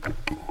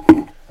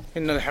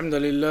إن الحمد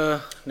لله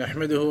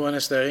نحمده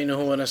ونستعينه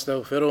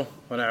ونستغفره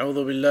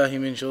ونعوذ بالله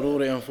من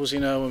شرور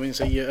أنفسنا ومن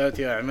سيئات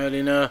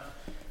أعمالنا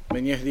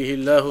من يهده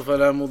الله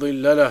فلا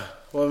مضل له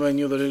ومن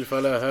يضلل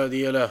فلا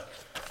هادي له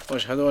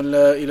وأشهد أن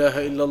لا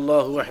إله إلا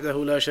الله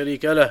وحده لا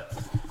شريك له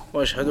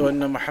وأشهد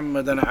أن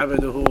محمدا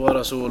عبده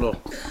ورسوله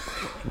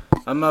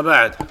أما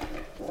بعد.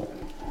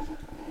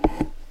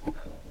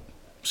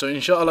 So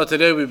inshallah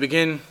today we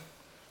begin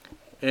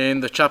in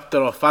the chapter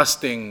of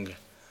fasting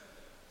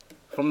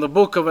from the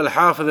book of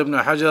Al-Hafidh ibn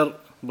Hajar,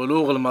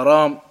 Bulugh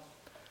al-Maram.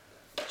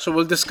 So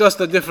we'll discuss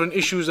the different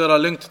issues that are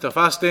linked to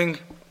fasting,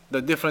 the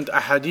different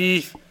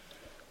ahadith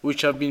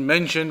which have been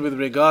mentioned with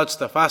regards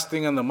to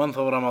fasting in the month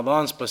of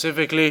Ramadan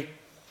specifically,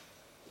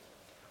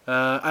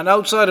 and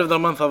outside of the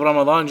month of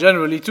Ramadan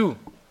generally too,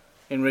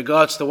 in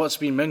regards to what's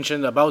been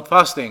mentioned about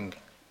fasting.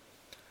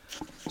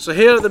 So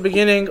here at the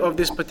beginning of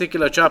this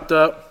particular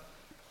chapter,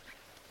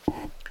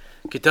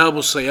 Kitab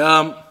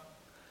al-Siyam,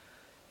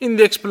 in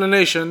the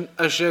explanation,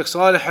 Shaykh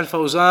Salih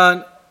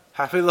al-Fawzan,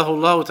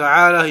 Hafidhahullah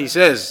Ta'ala, he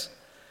says,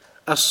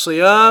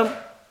 الصيام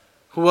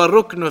هو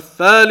الركن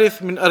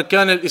الثالث من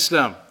أركان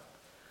الإسلام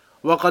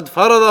وقد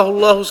فرضه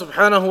الله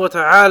سبحانه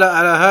وتعالى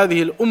على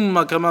هذه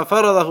الأمة كما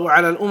فرضه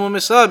على الأمم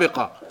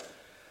السابقة.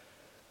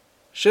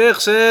 Shaykh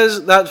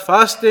says that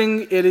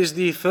fasting, it is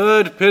the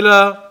third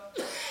pillar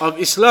of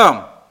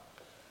Islam.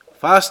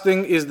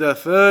 Fasting is the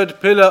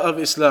third pillar of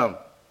Islam,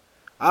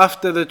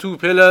 after the two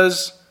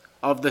pillars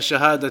of the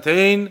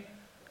Shahadatain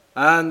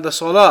and the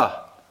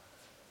Salah.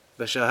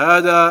 The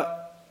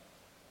Shahada,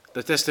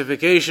 the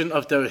testification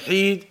of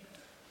Tawheed,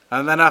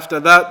 and then after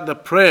that the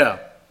prayer.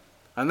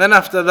 And then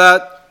after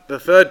that, the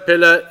third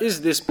pillar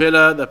is this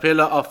pillar, the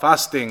pillar of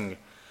fasting.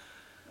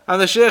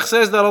 And the Shaykh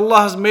says that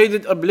Allah has made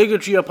it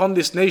obligatory upon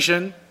this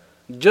nation,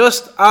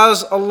 just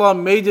as Allah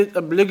made it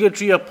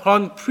obligatory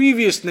upon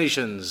previous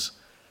nations.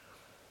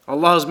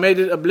 Allah has made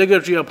it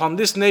obligatory upon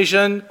this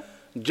nation,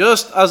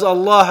 just as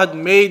Allah had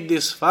made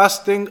this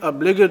fasting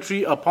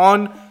obligatory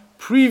upon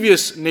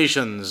previous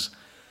nations.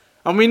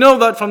 And we know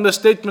that from the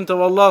statement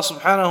of Allah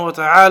subhanahu wa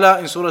ta'ala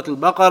in Surah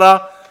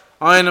Al-Baqarah,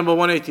 ayah number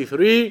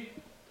 183,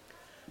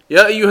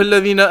 يا أيها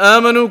الذين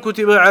آمنوا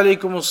كتب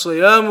عليكم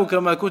الصيام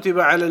كما كتب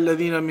على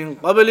الذين من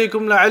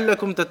قبلكم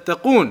لعلكم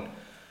تتقون.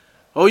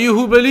 O you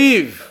who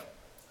believe.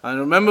 And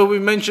remember we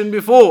mentioned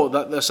before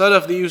that the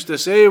Salaf, they used to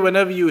say,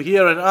 whenever you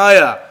hear an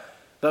ayah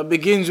that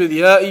begins with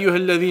يا أيها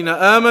الذين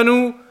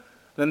آمنوا,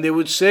 then they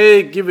would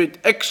say, give it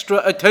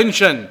extra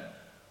attention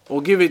or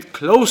give it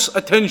close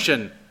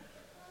attention,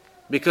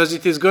 because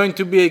it is going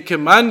to be a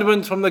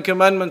commandment from the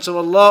commandments of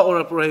Allah or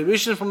a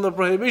prohibition from the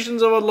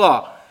prohibitions of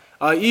Allah,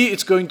 i.e.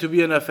 it's going to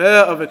be an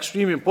affair of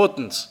extreme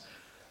importance.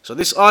 So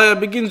this ayah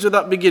begins with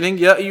that beginning,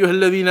 يَا أَيُّهَا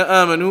الَّذِينَ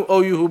آمَنُوا,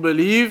 O you who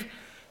believe,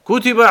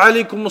 كُتِبَ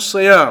عَلَيْكُمُ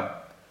الصِّيَامُ,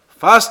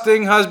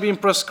 fasting has been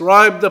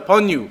prescribed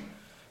upon you,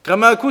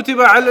 كَمَا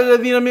كُتِبَ عَلَى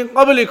الَّذِينَ مِنْ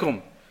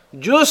قَبْلِكُمْ,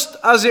 just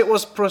as it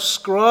was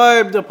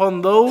prescribed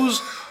upon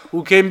those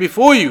who came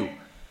before you.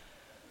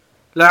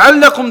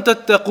 لَعَلَّكُمْ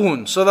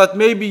تَتَّقُونَ, so that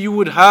maybe you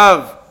would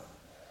have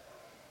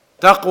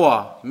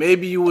taqwa,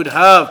 maybe you would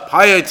have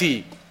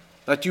piety,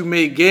 that you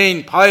may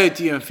gain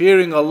piety and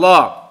fearing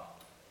Allah.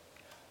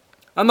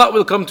 And that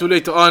will come to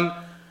later on,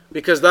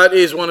 because that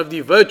is one of the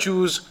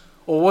virtues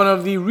or one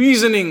of the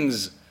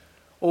reasonings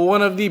or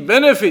one of the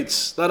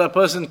benefits that a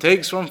person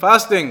takes from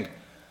fasting.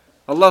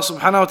 Allah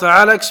subhanahu wa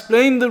ta'ala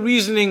explained the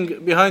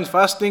reasoning behind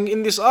fasting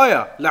in this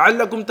ayah,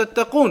 لَعَلَّكُمْ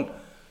تَتَّقُونَ,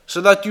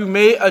 so that you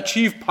may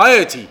achieve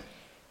piety.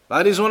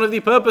 That is one of the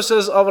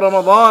purposes of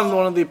Ramadan,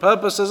 one of the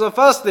purposes of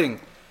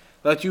fasting,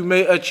 that you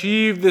may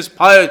achieve this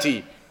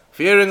piety,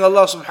 fearing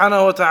Allah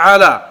subhanahu wa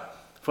ta'ala,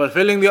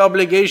 fulfilling the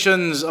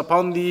obligations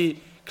upon the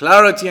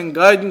clarity and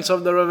guidance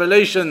of the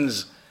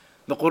revelations,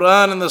 the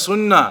Quran and the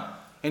Sunnah,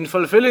 in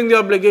fulfilling the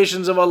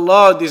obligations of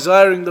Allah,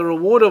 desiring the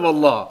reward of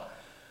Allah,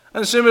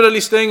 and similarly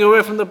staying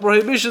away from the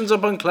prohibitions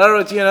upon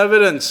clarity and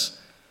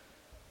evidence,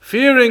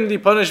 fearing the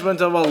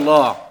punishment of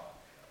Allah.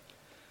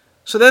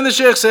 So then the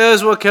Shaykh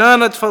says,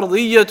 وَكَانَتْ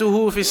فَرْضِيَّتُهُ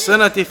فِي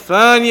السَّنَةِ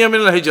الثَّانِيَةِ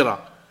مِنَ الْهِجْرَةِ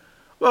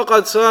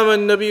وَقَدْ صَامَ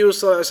النَّبِيُّ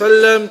صلى الله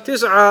عليه وسلم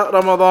 9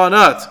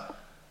 رمضانات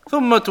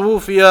ثم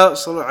توفي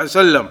صلى الله عليه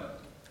وسلم.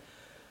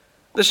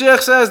 The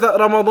Shaykh says that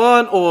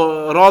Ramadan,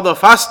 or rather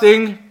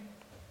fasting,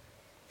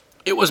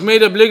 it was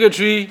made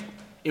obligatory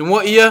in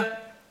what year?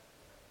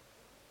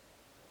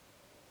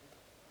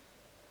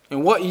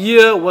 In what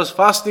year was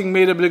fasting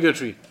made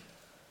obligatory?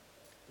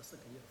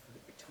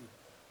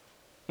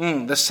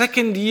 The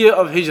second year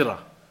of Hijrah.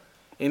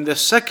 In the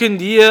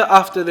second year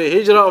after the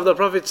Hijrah of the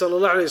Prophet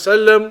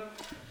ﷺ,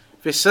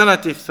 في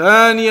السنة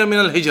الثانية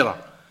من الهجرة.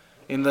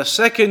 In the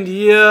second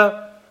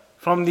year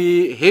from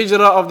the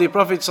Hijrah of the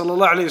Prophet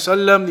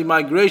ﷺ, the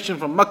migration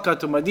from Mecca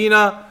to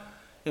Medina,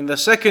 in the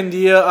second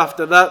year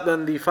after that,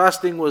 then the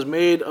fasting was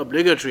made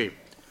obligatory.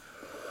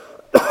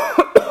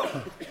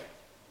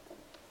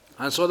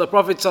 And so the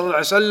Prophet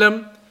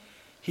ﷺ,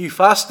 he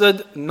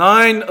fasted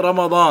 9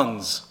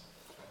 Ramadans.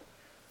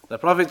 The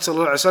Prophet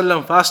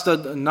ﷺ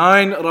fasted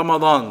 9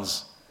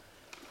 Ramadans.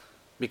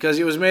 because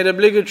it was made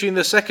obligatory in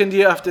the second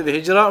year after the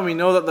Hijrah, and we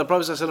know that the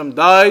Prophet ﷺ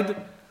died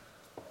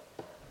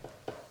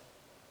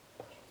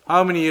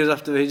how many years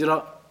after the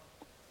Hijrah?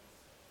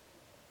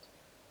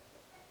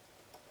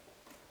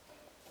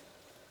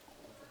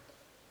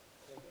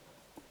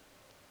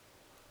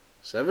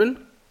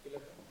 7?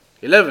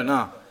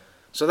 11.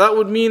 So that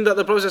would mean that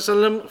the Prophet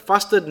ﷺ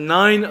fasted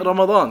 9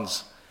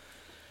 Ramadans.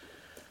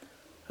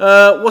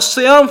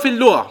 وَالصِّيَامْ فِي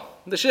اللُّغَةِ.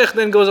 The Shaykh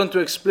then goes on to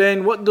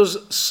explain, what does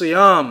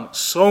siyam,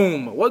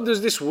 sawm, what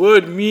does this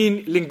word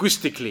mean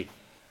linguistically?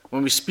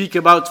 When we speak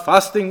about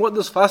fasting, what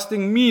does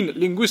fasting mean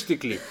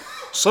linguistically?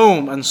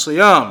 Sawm and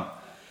siyam.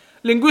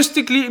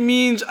 Linguistically it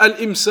means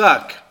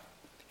al-imsak.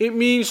 It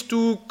means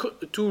to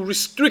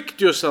restrict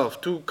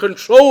yourself, to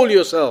control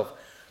yourself,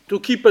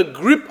 to keep a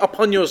grip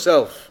upon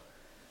yourself.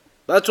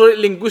 That's what it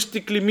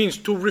linguistically means,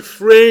 to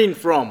refrain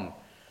from.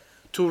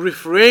 To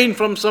refrain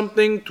from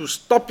something, to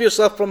stop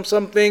yourself from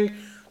something,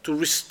 to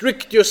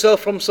restrict yourself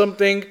from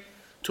something,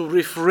 to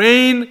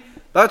refrain.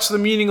 That's the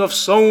meaning of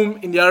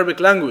sawm in the Arabic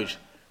language.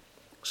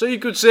 So you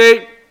could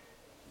say,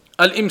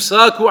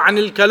 al-imsaku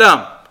anil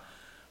kalam.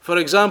 For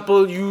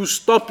example, you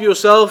stop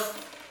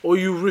yourself or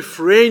you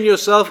refrain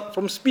yourself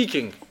from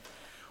speaking.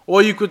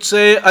 Or you could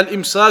say,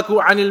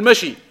 al-imsaku anil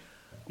mashi.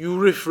 You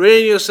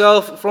refrain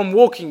yourself from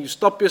walking, you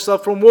stop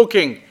yourself from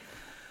walking.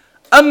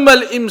 Amma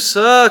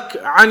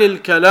al-imsak anil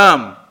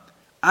kalam.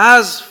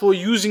 As for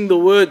using the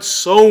word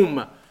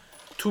sawm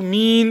to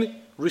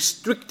mean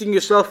restricting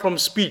yourself from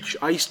speech,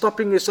 i.e.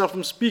 stopping yourself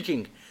from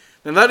speaking,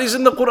 then that is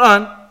in the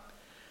Quran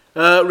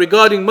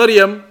regarding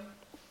Maryam,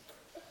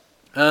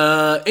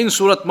 in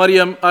Surah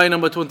Maryam, ayah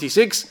number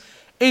 26,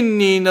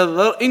 إِنِّي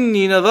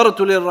نَذَرْتُ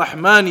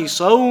لِلرَّحْمَنِ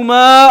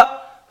صَوْمًا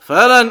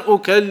فَلَنْ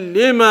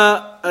أُكَلِّمَ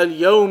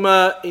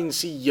الْيَوْمَ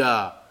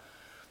إِنْسِيًّا.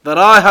 That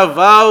I have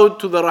vowed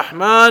to the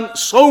Rahman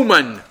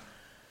sawman,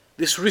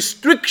 this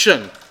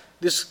restriction,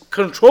 this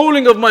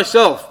controlling of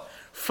myself.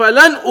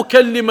 فَلَنْ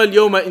أُكَلِّمَ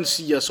الْيَوْمَ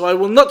إِنْسِيًّا. So I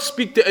will not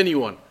speak to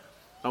anyone.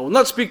 I will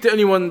not speak to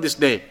anyone this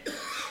day.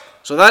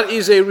 So that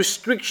is a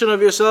restriction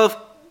of yourself,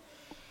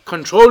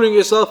 controlling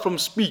yourself from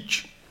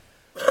speech,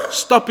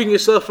 stopping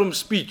yourself from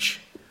speech.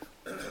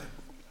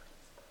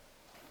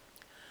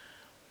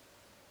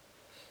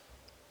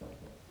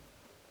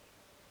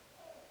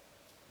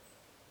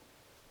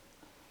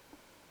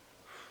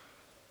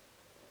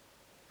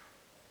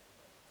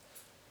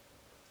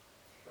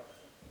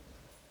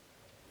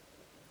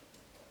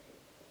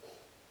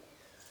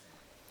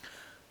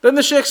 Then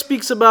the Shaykh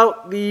speaks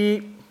about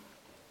the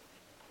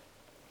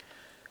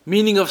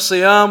meaning of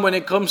siyam when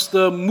it comes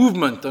to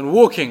movement and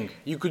walking.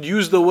 You could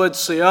use the word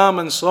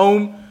siyam and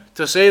sawm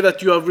to say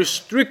that you have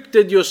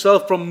restricted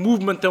yourself from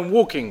movement and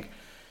walking.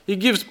 He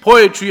gives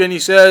poetry and he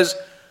says,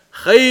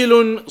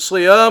 خَيْلٌ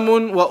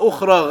صِيَامٌ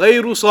وَأُخْرَى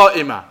غَيْرُ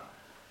صَائِمَةٍ.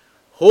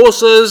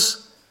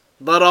 Horses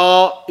that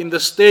are in the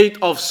state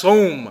of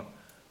sawm.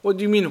 What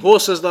do you mean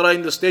horses that are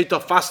in the state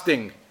of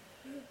fasting?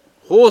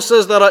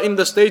 Horses that are in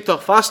the state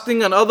of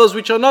fasting and others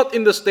which are not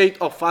in the state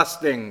of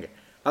fasting.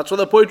 That's what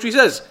the poetry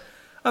says.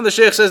 And the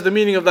Shaykh says the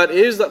meaning of that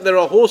is that there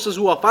are horses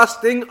who are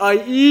fasting,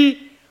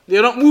 i.e. they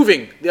are not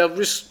moving. They have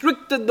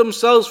restricted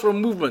themselves from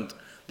movement.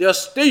 They are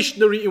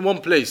stationary in one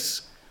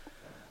place.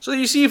 So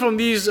you see from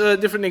these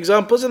different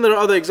examples, and there are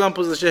other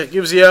examples the Shaykh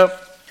gives here,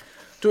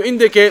 to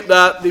indicate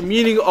that the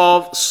meaning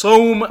of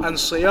sawm and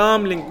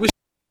siyam linguistically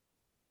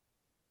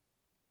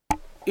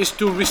is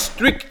to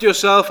restrict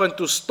yourself and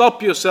to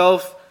stop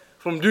yourself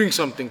from doing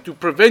something, to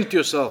prevent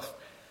yourself,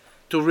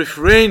 to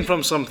refrain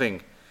from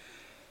something.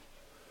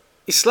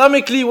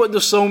 Islamically, what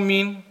does sawm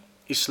mean?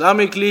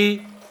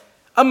 Islamically,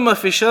 أما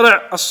في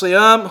شرع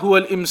الصيام هو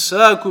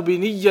الإمساك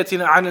بنية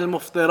عن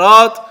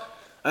المفطرات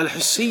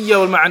الحسية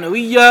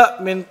والمعنوية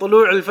من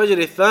طلوع الفجر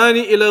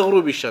الثاني إلى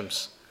غروب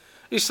الشمس.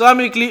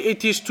 Islamically,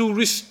 it is to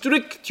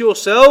restrict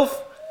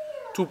yourself,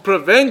 to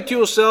prevent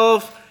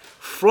yourself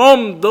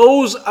from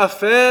those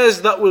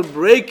affairs that will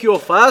break your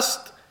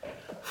fast,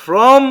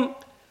 from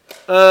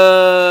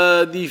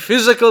the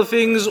physical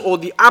things or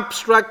the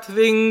abstract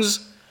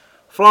things,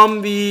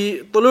 from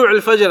the طلوع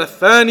الفجر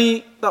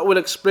الثاني, that will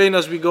explain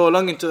as we go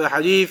along into the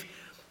hadith,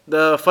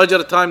 the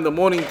fajr time, the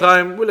morning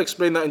time, we'll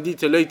explain that in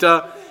detail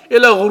later,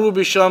 إلى غروب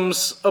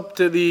الشمس, up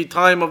to the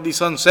time of the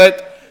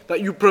sunset,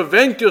 that you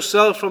prevent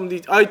yourself from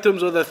the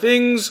items or the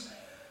things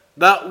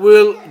that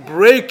will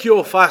break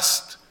your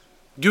fast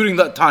during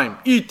that time,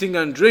 eating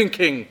and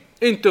drinking,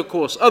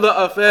 intercourse, other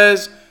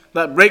affairs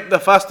that break the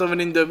fast of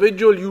an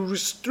individual. You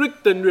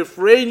restrict and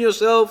refrain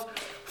yourself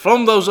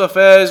from those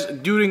affairs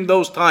during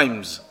those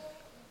times.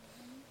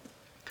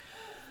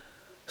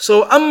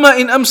 So, أما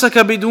إن أمسك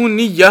بدون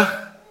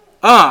نية,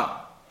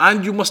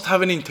 and you must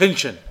have an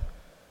intention.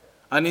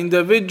 An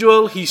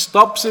individual, he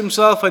stops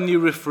himself and he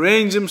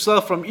refrains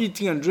himself from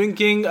eating and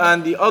drinking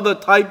and the other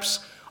types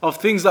of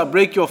things that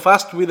break your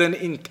fast with an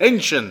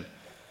intention.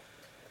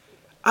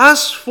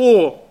 As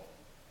for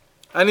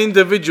an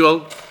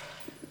individual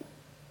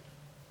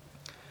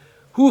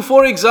who,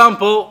 for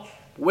example,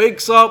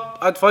 wakes up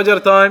at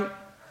Fajr time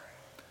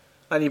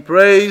and he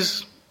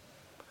prays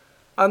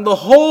and the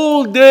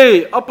whole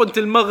day up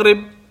until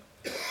Maghrib,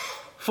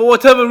 for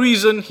whatever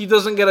reason, he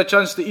doesn't get a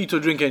chance to eat or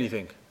drink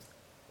anything.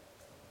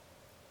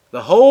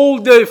 The whole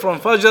day from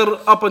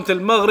Fajr up until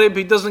Maghrib,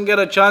 he doesn't get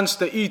a chance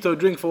to eat or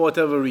drink for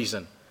whatever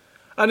reason.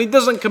 And he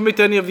doesn't commit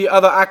any of the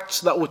other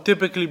acts that would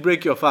typically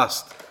break your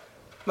fast,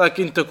 like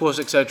intercourse,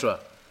 etc.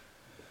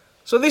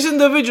 So this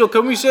individual,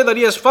 can we say that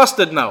he has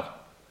fasted now?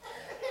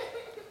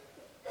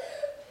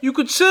 You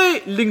could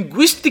say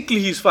linguistically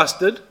he's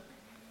fasted.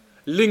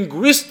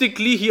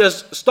 Linguistically he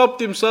has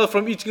stopped himself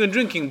from eating and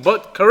drinking,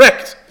 but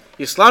correct.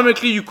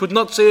 Islamically you could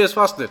not say he has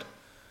fasted.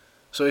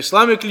 So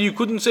Islamically you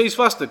couldn't say he's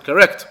fasted,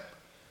 correct.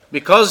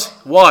 Because,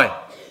 why?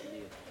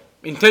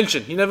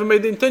 Intention. He never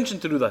made the intention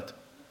to do that.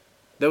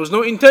 There was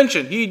no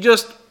intention. He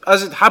just,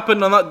 as it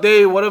happened on that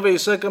day, whatever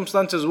his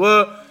circumstances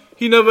were,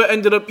 he never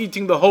ended up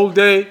eating the whole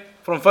day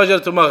from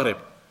Fajr to Maghrib,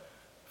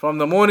 from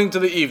the morning to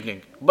the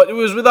evening. But it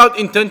was without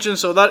intention,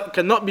 so that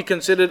cannot be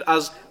considered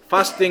as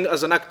fasting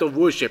as an act of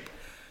worship.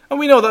 And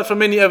we know that from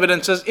many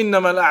evidences,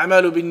 إِنَّمَا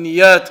الْأَعْمَالُ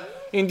بِالنِّيَّاتِ.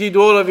 Indeed,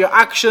 all of your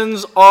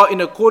actions are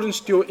in accordance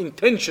to your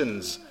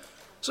intentions.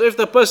 So if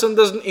the person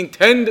doesn't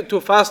intend to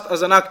fast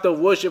as an act of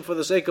worship for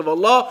the sake of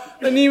Allah,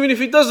 and even if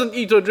he doesn't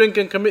eat or drink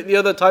and commit the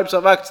other types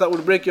of acts that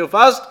would break your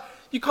fast,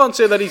 you can't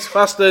say that he's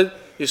fasted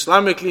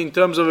Islamically in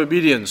terms of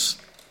obedience.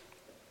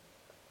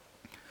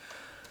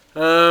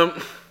 And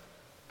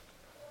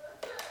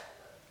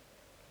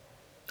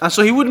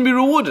so he wouldn't be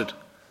rewarded.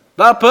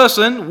 That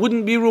person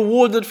wouldn't be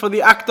rewarded for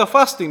the act of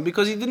fasting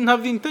because he didn't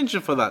have the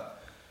intention for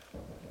that.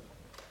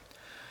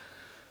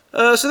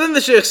 So then the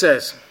Shaykh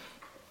says,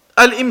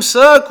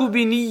 الإمساك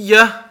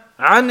بنية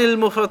عن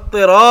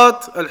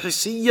المفطرات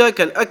الحسية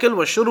كالأكل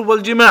والشرب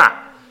والجماع.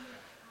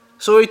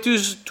 So it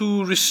is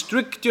to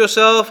restrict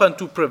yourself and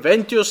to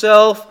prevent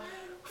yourself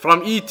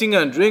from eating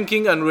and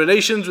drinking and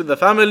relations with the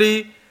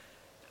family.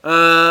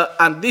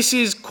 And this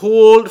is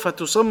called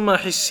فتسمى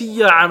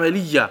حسية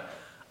عملية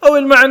أو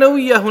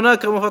المعنوية.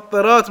 هناك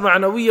مفطرات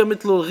معنوية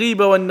مثل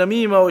الغيبة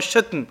والنميمة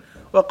والشتم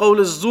وقول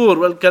الزور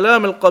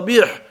والكلام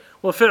القبيح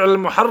وفعل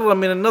المحرم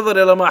من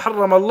النظر إلى ما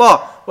حرم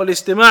الله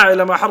والاستماع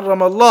إلى ما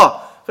حرم الله،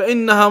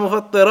 فإنها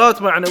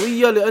مفطرات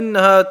معنوية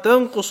لأنها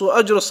تنقص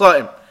أجر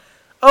الصائم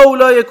أو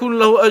لا يكون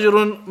له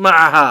أجر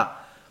معها،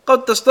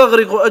 قد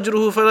تستغرق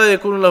أجره فلا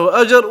يكون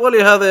له أجر.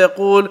 ولهذا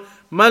يقول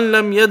من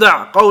لم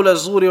يدع قول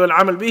الزور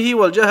والعمل به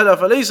والجهل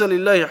فليس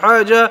لله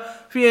حاجة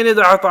في أن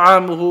يدع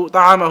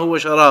طعامه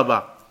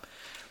وشرابه.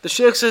 The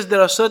Shaykh says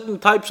there are certain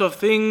types of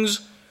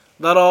things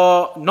that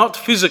are not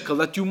physical,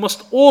 that you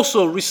must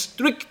also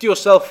restrict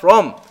yourself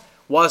from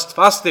whilst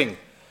fasting.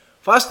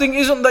 Fasting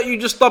isn't that you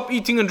just stop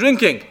eating and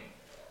drinking.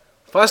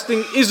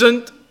 Fasting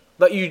isn't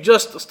that you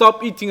just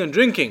stop eating and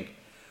drinking.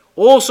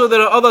 Also,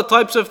 there are other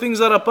types of things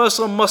that a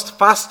person must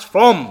fast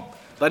from,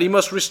 that he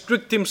must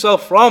restrict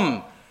himself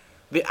from.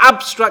 The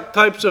abstract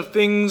types of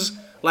things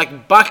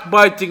like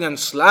backbiting and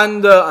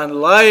slander and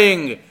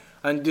lying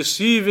and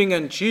deceiving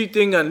and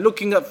cheating and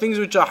looking at things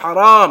which are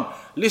haram,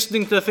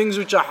 listening to things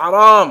which are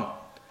haram,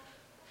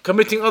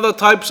 committing other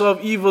types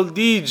of evil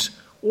deeds.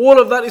 All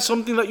of that is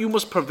something that you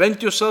must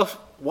prevent yourself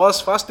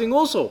whilst fasting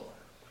also.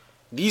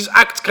 These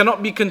acts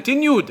cannot be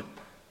continued.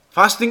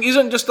 Fasting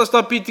isn't just to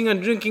stop eating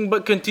and drinking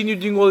but continue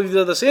doing all these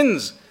other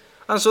sins.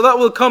 And so that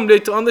will come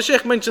later on. The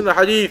Shaykh mentioned the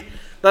hadith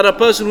that a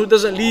person who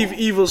doesn't leave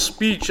evil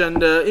speech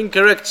and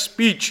incorrect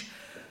speech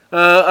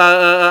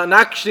and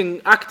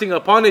acting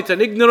upon it and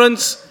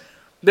ignorance,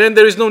 then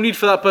there is no need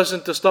for that person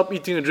to stop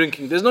eating and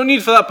drinking. There's no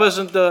need for that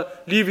person to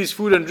leave his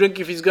food and drink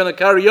if he's going to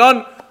carry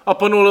on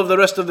upon all of the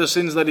rest of the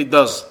sins that he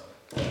does.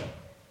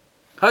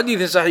 Hadith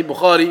in Sahih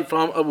Bukhari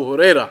from Abu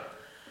Hurairah.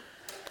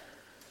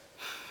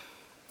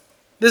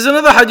 There's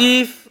another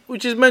hadith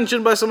which is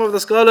mentioned by some of the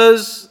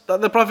scholars that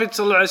the Prophet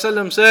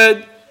ﷺ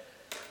said,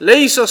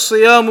 ليس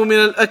الصيام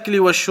من الأكل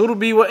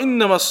والشرب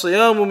وإنما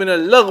الصيام من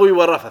اللغو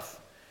والرفث.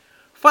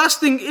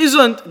 Fasting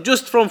isn't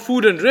just from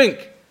food and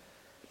drink,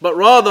 but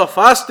rather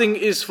fasting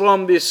is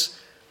from this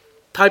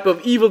type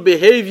of evil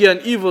behavior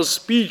and evil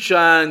speech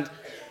and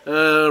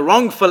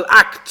wrongful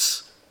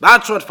acts.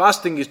 That's what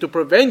fasting is, to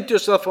prevent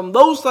yourself from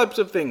those types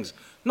of things,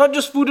 not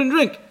just food and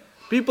drink.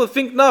 People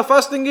think now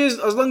fasting is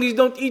as long as you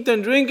don't eat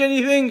and drink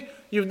anything,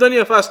 you've done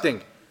your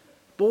fasting.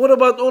 But what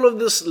about all of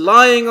this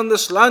lying and the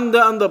slander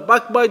and the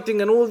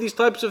backbiting and all these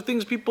types of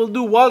things people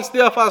do whilst they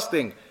are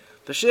fasting?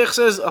 The Shaykh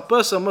says a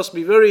person must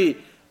be very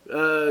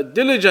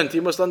diligent, he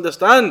must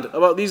understand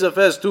about these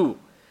affairs too.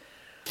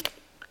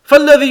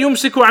 فالذي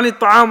يمسك عن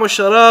الطعام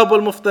والشراب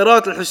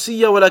والمفطرات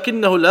الحسية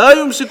ولكنه لا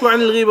يمسك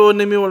عن الغيبة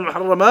والنميمة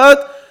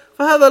والمحرمات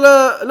فهذا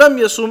لم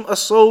يصم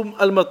الصوم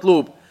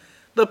المطلوب.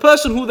 The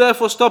person who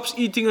therefore stops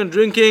eating and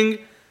drinking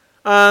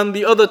and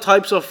the other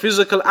types of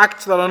physical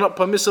acts that are not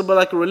permissible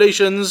like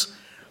relations,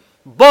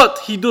 but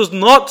he does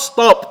not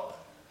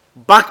stop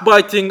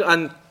backbiting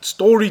and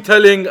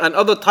storytelling and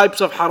other types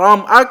of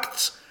haram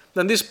acts,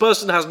 then this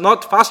person has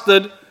not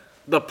fasted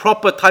the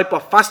proper type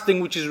of fasting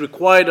which is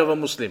required of a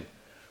Muslim.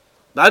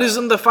 That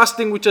isn't the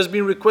fasting which has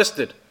been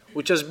requested,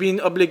 which has been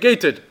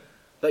obligated,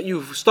 that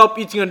you stop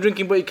eating and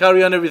drinking but you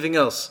carry on everything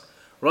else.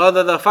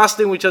 Rather, the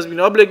fasting which has been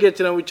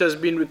obligated and which has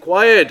been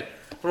required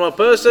from a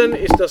person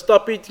is to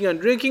stop eating and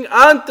drinking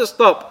and to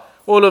stop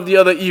all of the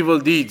other evil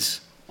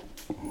deeds.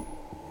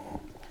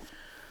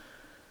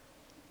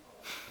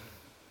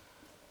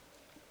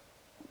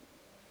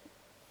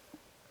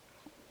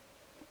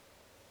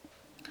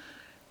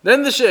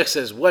 Then the Shaykh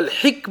says,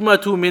 وَالْحِكْمَةُ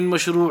مِنْ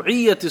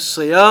مَشْرُوعِيَّةِ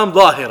الصِّيَامِ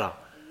ظَاهِرًا.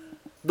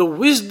 The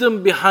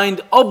wisdom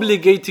behind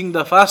obligating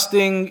the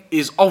fasting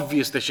is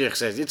obvious, the Shaykh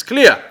says. It's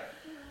clear.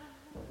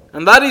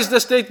 And that is the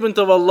statement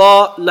of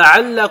Allah,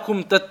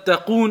 لَعَلَّكُمْ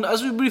تَتَّقُونَ,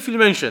 as we briefly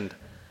mentioned.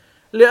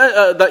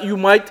 That you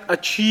might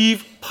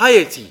achieve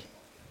piety.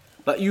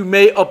 That you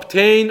may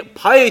obtain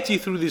piety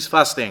through this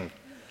fasting.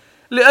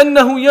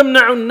 لأنه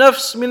يمنع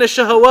النفس من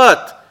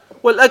الشهوات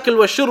والأكل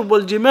والشرب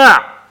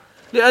والجماع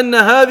لأن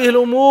هذه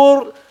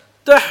الأمور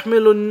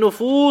تحمل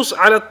النفوس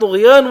على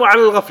الطغيان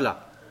وعلى الغفلة.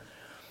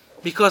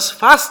 Because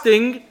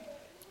fasting,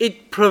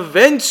 it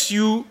prevents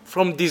you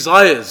from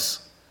desires.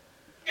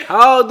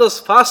 How does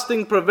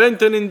fasting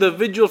prevent an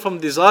individual from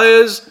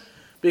desires?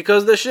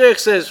 Because the Shaykh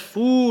says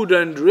food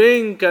and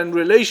drink and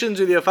relations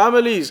with your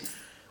families,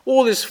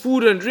 all this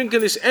food and drink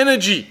and this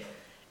energy,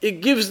 it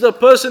gives the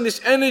person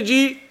this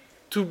energy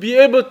to be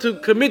able to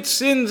commit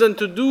sins and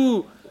to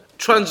do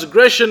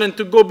transgression and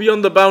to go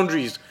beyond the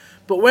boundaries.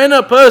 But when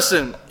a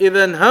person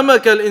إذا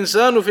انهمك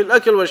الإنسان في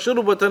الأكل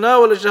والشرب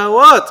وتناول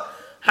الشهوات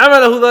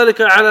حمله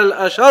ذلك على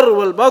الأشر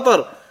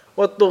والبطر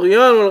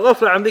والطغيان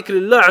والغفلة عن ذكر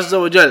الله عز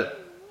وجل.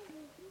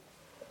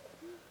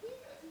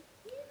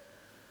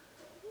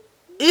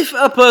 If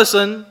a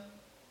person,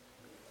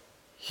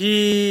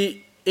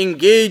 he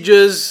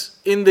engages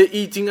in the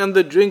eating and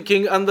the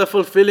drinking and the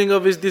fulfilling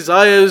of his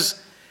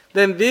desires,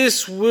 then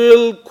this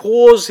will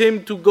cause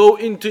him to go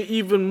into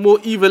even more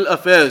evil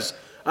affairs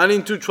and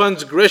into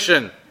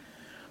transgression.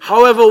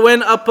 However,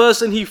 when a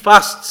person he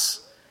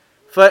fasts,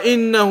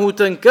 فإنه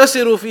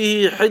تنكسر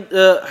فيه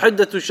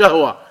حدة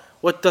الشهوة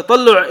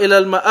والتطلع إلى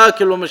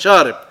المآكل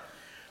والمشارب.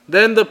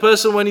 Then the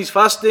person, when he's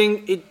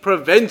fasting, it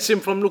prevents him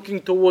from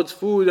looking towards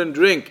food and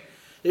drink.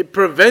 It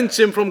prevents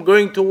him from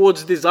going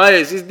towards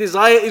desires. His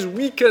desire is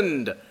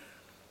weakened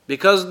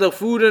because the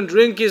food and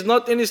drink is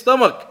not in his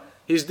stomach.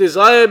 His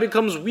desire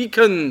becomes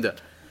weakened.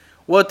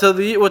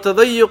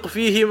 وتضيق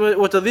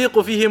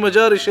فيه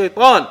مجاري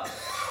الشيطان.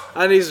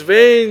 And his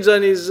veins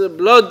and his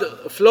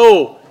blood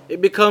flow,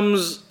 it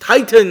becomes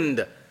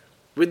tightened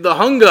with the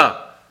hunger,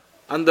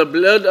 and the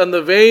blood and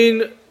the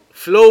vein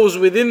flows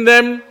within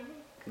them.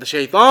 The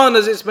shaitan,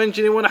 as it's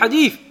mentioned in one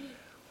hadith,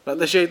 that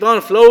the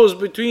shaitan flows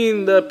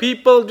between the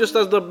people just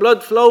as the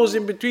blood flows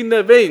in between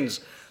their veins.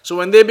 So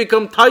when they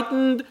become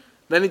tightened,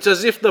 then it's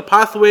as if the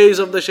pathways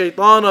of the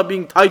shaitan are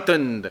being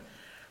tightened.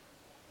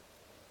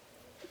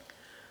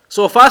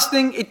 So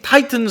fasting, it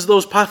tightens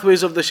those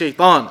pathways of the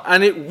shaitan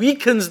and it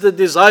weakens the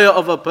desire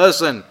of a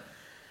person.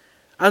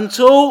 And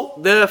so,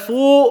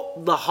 therefore,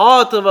 the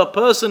heart of a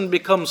person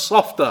becomes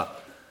softer.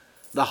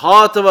 The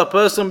heart of a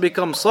person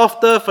becomes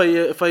softer,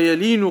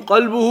 فَيَلِينُ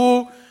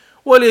قَلْبُهُ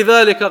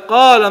وَلِذَلِكَ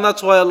قَالَ. And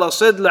that's why Allah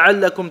said,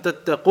 لَعَلَّكُمْ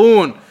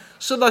تَتَّقُونَ.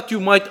 So that you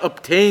might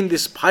obtain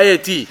this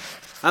piety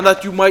and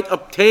that you might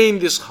obtain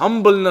this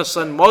humbleness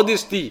and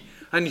modesty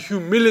and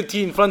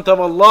humility in front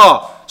of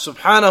Allah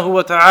subhanahu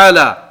wa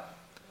ta'ala.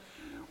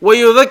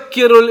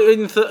 ويذكر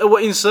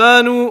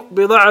الإنسان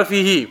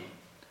بضعفه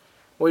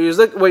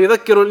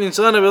ويذكر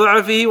الإنسان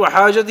بضعفه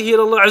وحاجته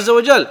إلى الله عز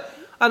وجل.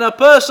 And a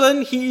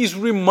person, he is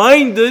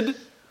reminded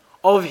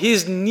of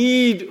his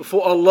need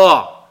for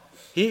Allah.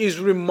 He is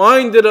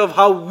reminded of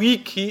how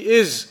weak he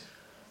is,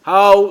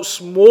 how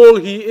small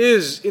he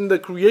is in the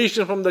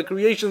creation from the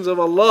creations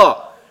of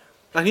Allah.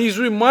 And he is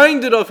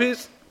reminded of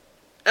his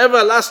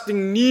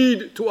everlasting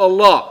need to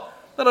Allah.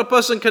 That a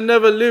person can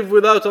never live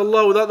without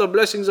Allah, without the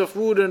blessings of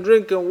food and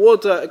drink and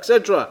water,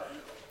 etc.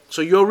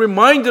 So you're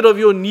reminded of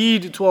your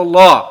need to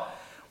Allah.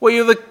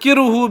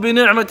 وَيُذَكِّرُهُ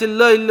بِنِعْمَةِ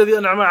اللَّهِ الَّذِي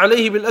أَنْعَمَ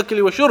عَلَيْهِ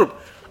بِالْأَكْلِ وَشُرْبِ.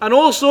 And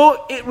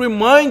also it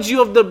reminds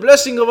you of the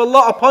blessing of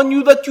Allah upon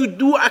you that you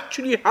do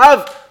actually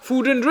have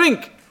food and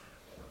drink.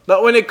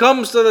 That when it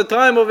comes to the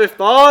time of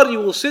iftar, you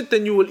will sit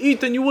and you will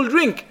eat and you will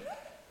drink.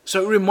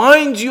 So it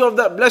reminds you of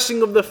that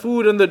blessing of the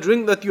food and the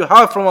drink that you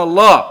have from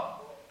Allah.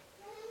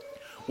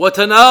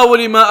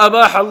 وَتَنَاوَلِ مَا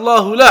أَبَاحَ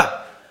اللَّهُ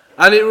لَهُ.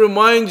 And it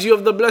reminds you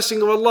of the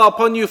blessing of Allah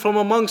upon you from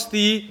amongst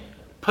the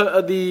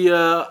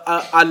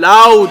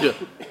allowed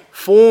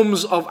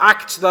forms of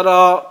acts that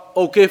are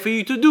okay for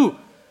you to do.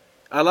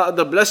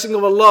 The blessing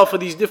of Allah for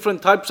these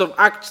different types of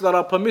acts that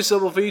are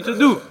permissible for you to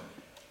do.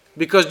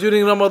 Because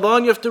during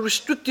Ramadan you have to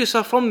restrict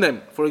yourself from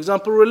them. For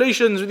example,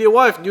 relations with your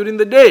wife during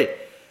the day,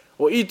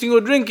 or eating or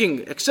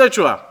drinking,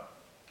 etc.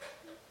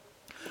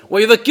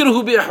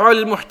 ويذكره بأحوال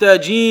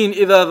المحتاجين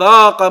إذا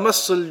ذاق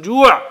مس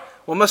الجوع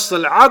ومس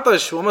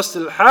العطش ومس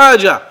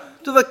الحاجة.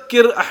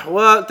 تذكر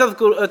أحوال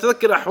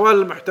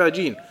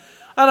المحتاجين.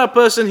 And a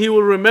person, he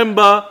will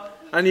remember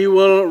and he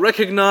will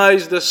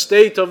recognize the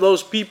state of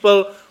those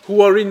people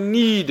who are in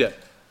need,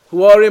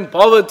 who are in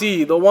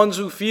poverty, the ones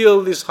who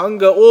feel this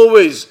hunger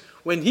always.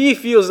 When he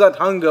feels that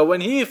hunger,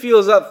 when he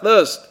feels that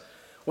thirst,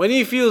 when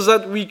he feels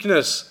that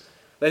weakness,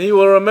 then He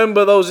will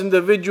remember those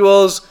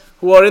individuals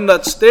who are in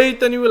that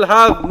state and He will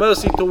have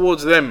mercy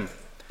towards them.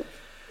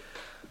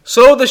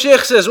 So the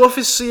Shaykh says, وَفِي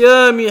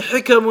الصِّيَامِ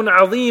حِكَمٌ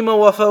عَظِيمَ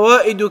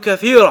وَفَوَائِدُ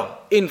كَثِيرًا.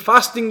 In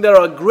fasting there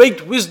are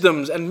great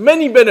wisdoms and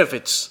many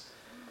benefits.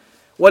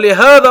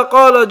 وَلِهَذَا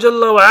قَالَ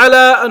جَلَّ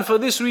وَعَلَا. And for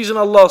this reason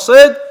Allah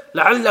said,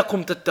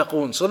 لَعَلَّكُمْ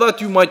تَتَّقُونَ. So that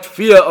you might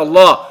fear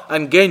Allah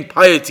and gain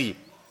piety.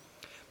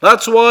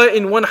 That's why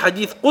in one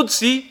hadith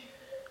Qudsi,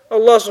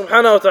 Allah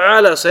subhanahu wa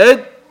ta'ala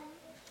said,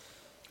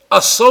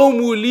 الصَّوْمُ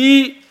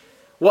لِي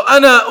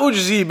وَأَنَا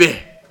أُجْزِي بِهِ.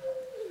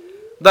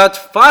 That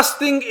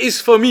fasting is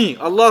for me.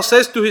 Allah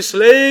says to His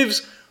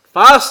slaves,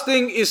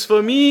 fasting is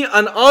for me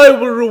and I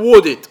will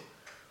reward it.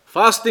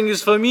 Fasting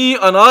is for me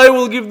and I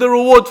will give the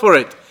reward for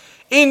it.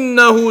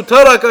 إِنَّهُ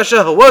تَرَكَ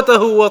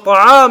شَهْوَتَهُ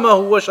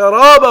وَطَعَامَهُ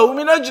وَشَرَابَهُ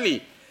مِنْ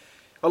أَجْلِي.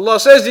 Allah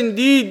says,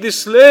 indeed,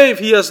 this slave,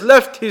 he has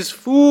left his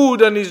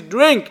food and his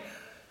drink.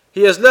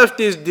 He has left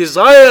his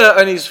desire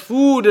and his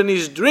food and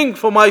his drink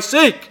for my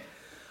sake.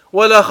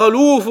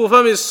 وَلَخَلُوفُ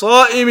فَمِ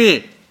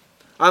الصَّائِمِ.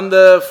 And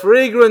the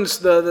fragrance,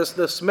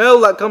 the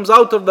smell that comes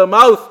out of the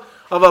mouth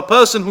of a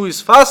person who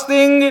is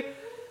fasting,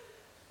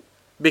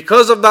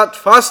 because of that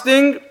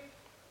fasting,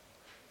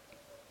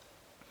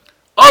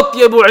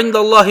 أَطْيَبُ عِنْدَ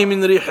اللَّهِ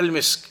مِنْ رِيحِ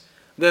الْمِسْكِ.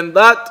 Then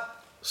that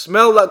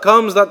smell that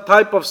comes, that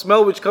type of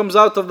smell which comes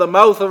out of the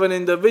mouth of an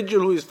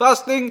individual who is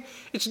fasting,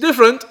 it's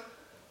different.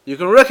 You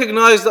can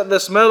recognize that the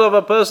smell of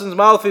a person's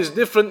mouth is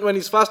different when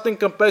he's fasting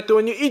compared to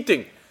when you're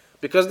eating.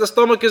 Because the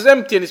stomach is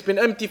empty and it's been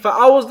empty for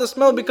hours, the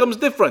smell becomes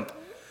different.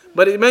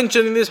 But it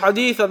mentioned in this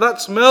hadith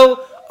that smell,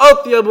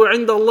 أَطْيَبُ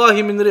عِنْدَ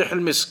اللَّهِ مِنْ رِيحِ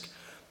الْمِسْكِ.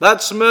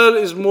 That smell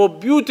is more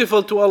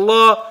beautiful to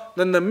Allah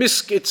than the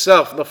misk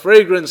itself, the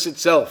fragrance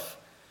itself.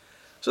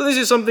 So this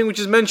is something which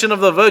is mentioned of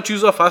the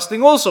virtues of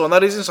fasting also, and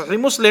that is in Sahih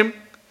Muslim.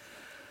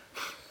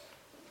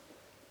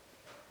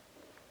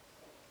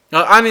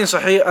 And in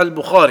Sahih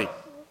Al-Bukhari.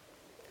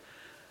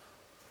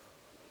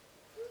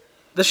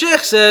 The Shaykh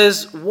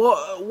says,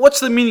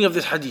 what's the meaning of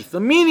this hadith? The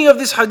meaning of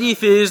this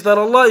hadith is that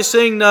Allah is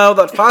saying now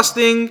that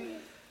fasting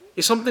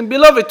is something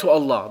beloved to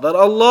Allah. That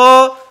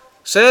Allah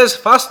says,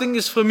 fasting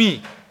is for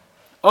me.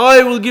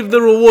 I will give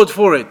the reward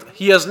for it.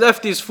 He has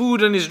left his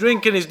food and his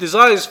drink and his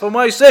desires for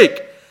my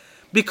sake.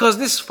 Because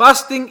this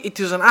fasting, it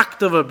is an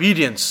act of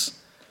obedience.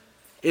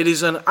 It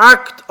is an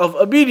act of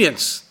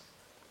obedience.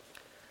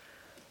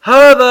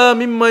 هذا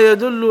مما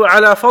يدل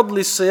على فضل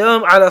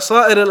الصيام على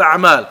سائر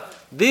الأعمال.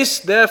 This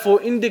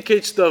therefore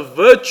indicates the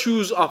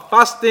virtues of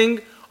fasting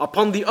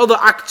upon the other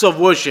acts of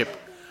worship.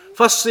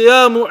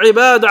 فالصيام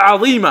عبادة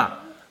عظيمة.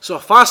 So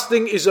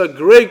fasting is a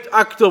great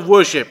act of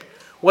worship.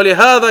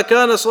 ولهذا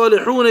كان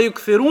صالحون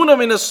يكثرون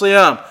من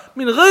الصيام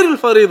من غير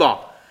الفريضة.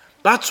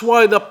 That's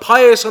why the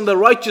pious and the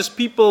righteous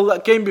people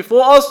that came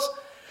before us,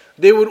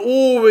 they would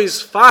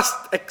always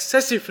fast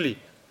excessively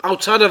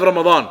outside of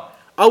Ramadan.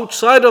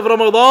 Outside of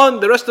Ramadan,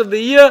 the rest of the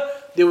year,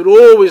 they would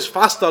always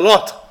fast a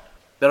lot.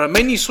 There are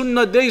many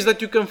sunnah days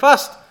that you can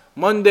fast.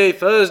 Monday,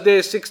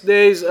 Thursday, 6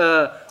 days,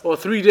 or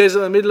 3 days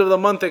in the middle of the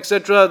month,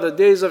 etc. The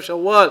days of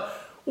Shawwal.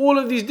 All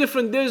of these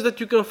different days that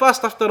you can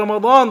fast after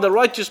Ramadan. The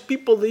righteous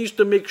people, they used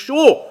to make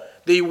sure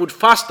they would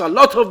fast a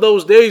lot of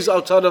those days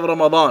outside of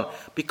Ramadan.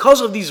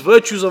 Because of these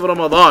virtues of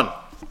Ramadan.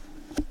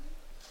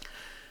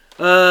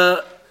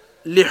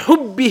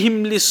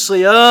 لِحُبِّهِمْ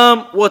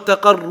لِلصِّيَامِ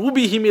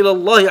وَتَقَرُّبِهِمْ إِلَى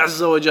اللَّهِ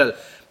عَزَّ وَجَلَّ.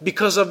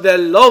 Because of their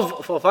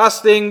love for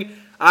fasting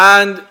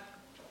and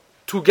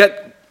to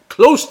get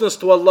closeness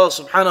to Allah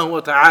subhanahu wa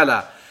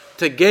ta'ala.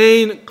 To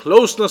gain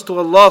closeness to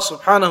Allah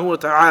subhanahu wa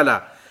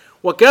ta'ala.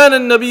 وَكَانَ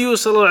النَّبِيُّ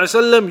صلى الله عليه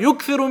وسلم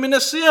يُكْثِرُ مِنَ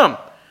الصِّيَامِ.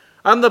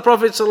 And the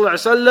Prophet صلى الله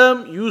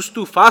عليه وسلم used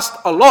to fast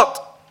a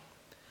lot.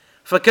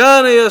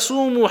 فَكَانَ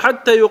يَصُومُ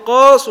حَتَّى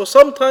يُقَاسُ. So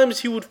sometimes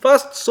he would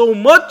fast so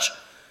much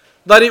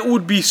that it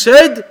would be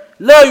said,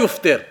 لا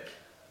يفطر.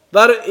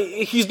 That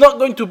he's not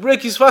going to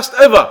break his fast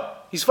ever.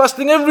 He's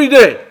fasting every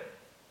day.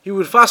 He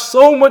would fast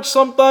so much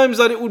sometimes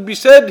that it would be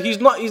said he's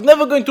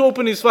never going to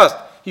open his fast.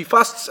 He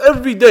fasts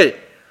every day.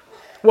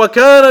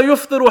 وَكَانَ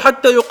يُفْطِرُ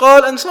حَتَّى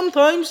يُقَالُ. And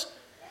sometimes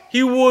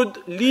he would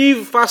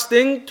leave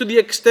fasting to the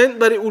extent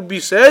that it would be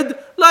said,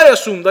 لا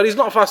يصوم, that he's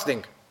not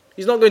fasting.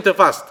 He's not going to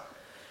fast.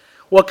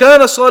 وَكَانَ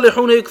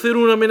الصَّالِحُونَ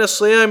يُكْثِرُونَ مِنَ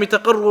الصِّيَامِ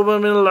تَقَرُّبًا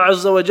مِنَ اللَّهِ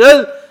عَزَّ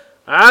وَجَلَّ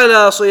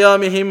على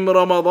صيامهم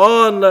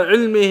رمضان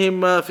لعلمهم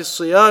ما في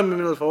الصيام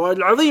من الفوائد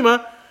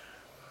العظيمة.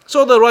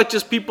 So the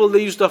righteous people,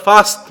 they used to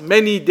fast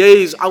many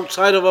days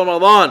outside of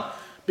Ramadan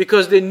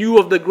because they knew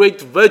of the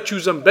great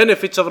virtues and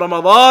benefits of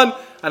Ramadan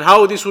and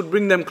how this would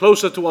bring them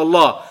closer to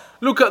Allah.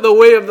 Look at the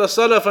way of the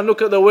Salaf and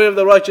look at the way of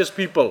the righteous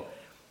people.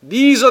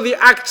 These are the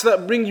acts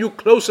that bring you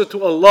closer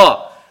to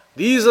Allah.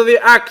 These are the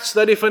acts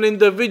that if an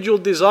individual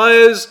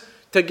desires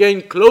to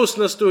gain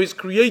closeness to his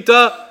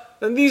Creator,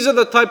 then these are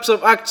the types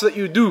of acts that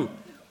you do.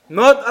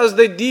 Not as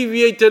the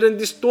deviated and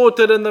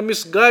distorted and the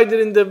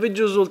misguided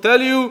individuals will tell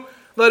you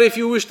that if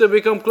you wish to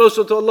become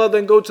closer to Allah,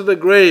 then go to the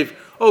grave,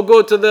 or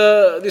go to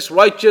this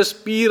righteous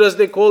peer as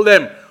they call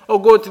them,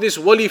 or go to this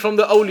wali from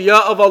the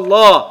awliya of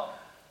Allah.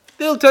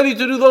 They'll tell you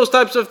to do those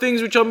types of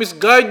things which are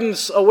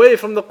misguidance away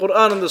from the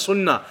Quran and the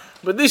Sunnah.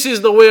 But this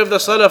is the way of the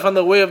Salaf and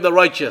the way of the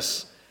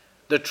righteous.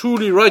 The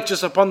truly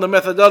righteous upon the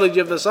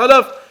methodology of the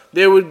Salaf,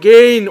 they would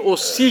gain or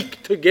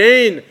seek to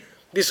gain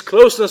this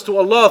closeness to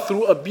Allah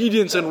through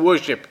obedience and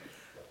worship.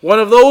 One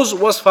of those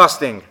was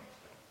fasting.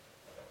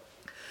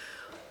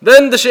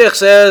 Then the Shaykh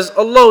says,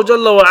 Allah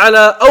Jalla wa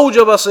Ala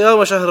awjaba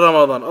siyama shahr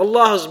Ramadan.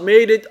 Allah has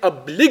made it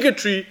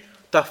obligatory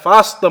to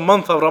fast the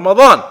month of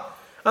Ramadan.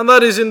 And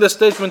that is in the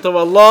statement of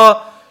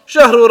Allah,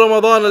 شهر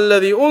رمضان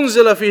الذي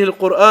أنزل فيه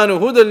القرآن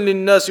هدى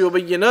للناس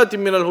وبينات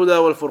من الهدى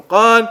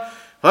والفرقان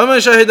فمن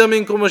شهد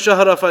منكم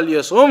الشهر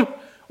فليصمه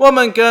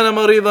ومن كان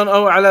مريضا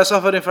أو على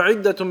سفر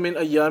فعدة من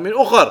أيام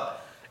أخر.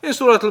 In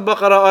Surah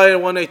Al-Baqarah, ayah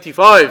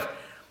 185,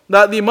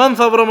 that the month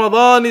of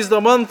Ramadan is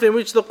the month in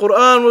which the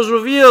Quran was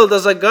revealed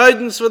as a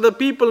guidance for the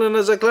people and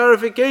as a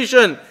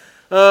clarification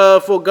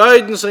for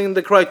guidance in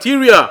the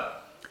criteria.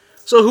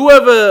 So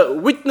whoever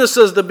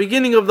witnesses the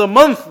beginning of the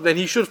month, then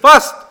he should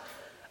fast.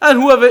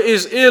 And whoever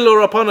is ill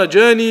or upon a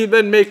journey,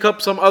 then make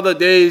up some other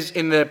days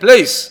in their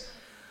place.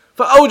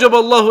 فأوجب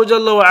الله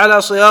جل وعلا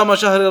صيام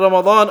شهر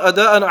رمضان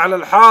أداء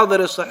على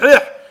الحاضر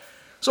الصحيح.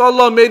 So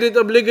Allah made it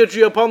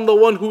obligatory upon the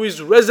one who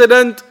is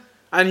resident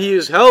and he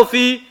is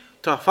healthy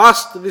to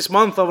fast this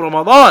month of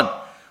Ramadan.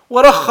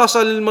 ورخص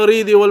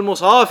للمريض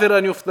والمسافر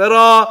أن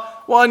يفطرا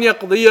وأن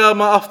يقضيا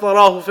ما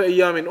أفطراه في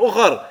أيام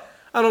أخر.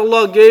 And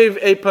Allah gave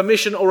a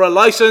permission or a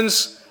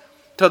license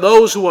to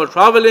those who are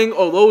traveling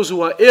or those who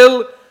are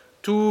ill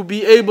to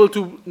be able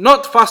to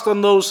not fast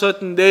on those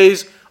certain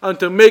days and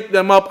to make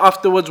them up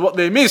afterwards what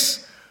they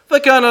miss.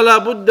 فَكَانَ لَا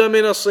بُدَّ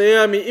مِنَ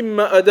الصِّيَامِ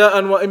إِمَّا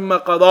أَدَاءً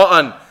وَإِمَّا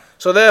قَضَاءً.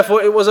 So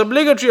therefore it was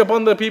obligatory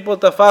upon the people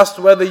to fast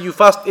whether you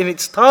fast in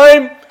its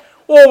time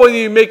or whether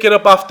you make it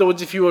up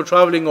afterwards if you were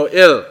traveling or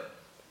ill.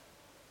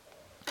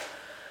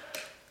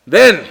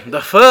 Then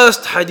the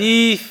first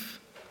hadith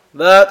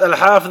that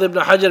Al-Hafidh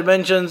ibn Hajar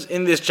mentions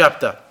in this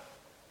chapter.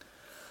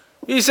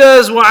 He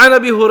says, وعن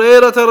أبي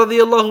هريرة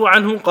رضي الله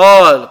عنه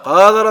قال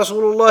قال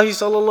رسول الله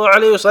صلى الله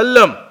عليه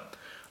وسلم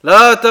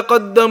لا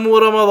تقدموا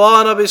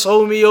رمضان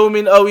بصوم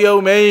يوم أو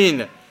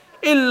يومين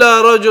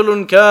إلا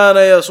رجل كان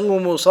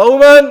يصوم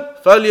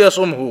صوما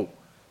فليصمه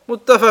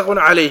متفق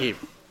عليه.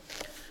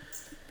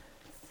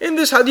 In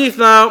this hadith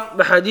now,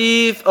 the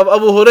hadith of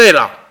Abu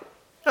Hurairah.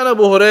 And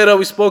Abu Hurairah,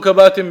 we spoke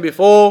about him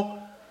before.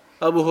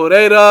 Abu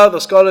Hurairah, the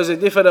scholars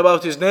have differed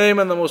about his name,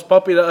 and the most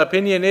popular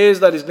opinion is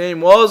that his name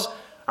was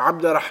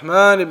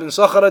Abdurrahman ibn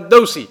Sakhar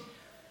al-Dawsi.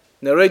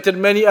 Narrated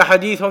many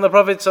ahadith from the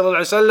Prophet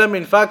ﷺ.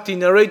 In fact, he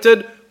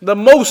narrated the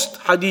most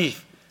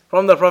hadith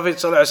from the Prophet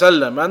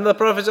ﷺ. And the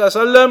Prophet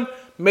ﷺ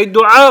made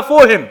dua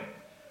for him.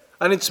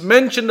 And it's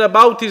mentioned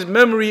about his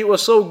memory, it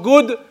was so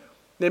good.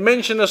 They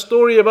mention a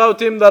story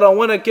about him that on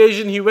one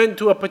occasion he went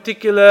to a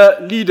particular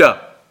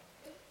leader.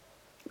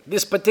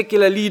 This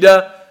particular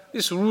leader,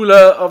 this ruler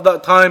of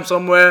that time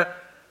somewhere,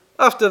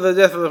 after the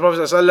death of the Prophet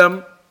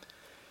ﷺ,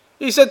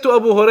 he said to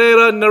Abu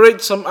Hurairah,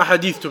 narrate some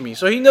ahadith to me.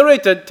 So he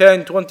narrated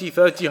 10, 20,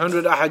 30,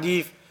 100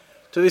 ahadith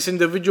to this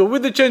individual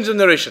with the change of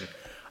narration.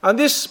 And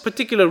this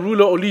particular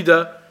ruler or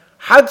leader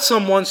had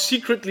someone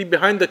secretly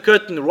behind the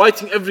curtain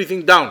writing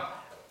everything down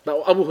that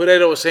Abu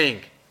Hurairah was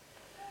saying.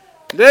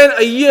 Then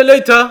a year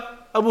later,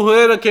 Abu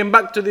Hurairah came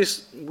back to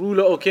this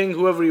ruler or king,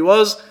 whoever he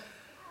was,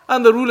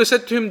 and the ruler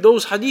said to him,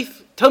 those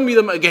hadith, tell me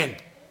them again.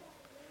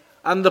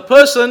 And the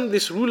person,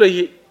 this ruler,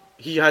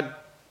 he had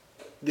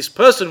this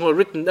person who had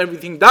written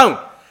everything down.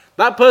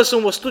 That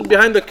person was stood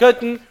behind the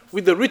curtain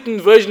with the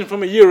written version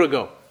from a year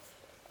ago.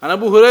 And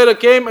Abu Hurairah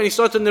came and he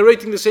started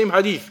narrating the same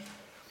hadith.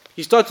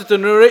 He started to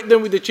narrate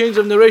them with the change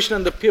of narration,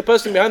 and the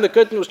person behind the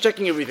curtain was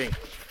checking everything.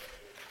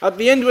 At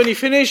the end, when he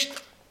finished,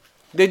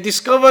 they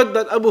discovered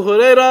that Abu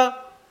Hurairah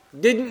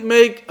didn't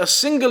make a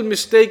single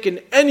mistake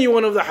in any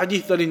one of the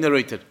hadith that he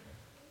narrated.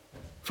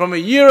 From a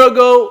year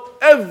ago,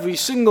 every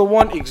single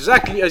one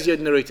exactly as he had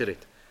narrated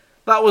it.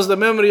 That was the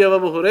memory of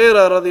Abu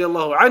Hurairah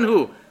radiallahu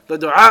anhu, the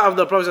dua of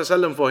the Prophet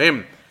ﷺ for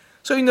him.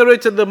 So he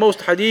narrated the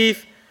most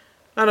hadith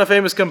and a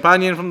famous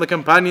companion from the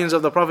companions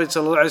of the Prophet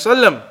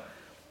ﷺ.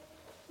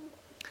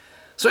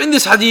 So in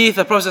this hadith,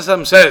 the Prophet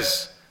ﷺ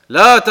says,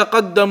 لا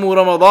تقدموا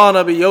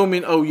رمضان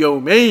بيوم أو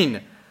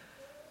يومين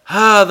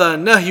هذا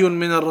نهي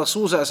من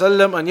الرسول صلى الله عليه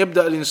وسلم أن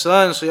يبدأ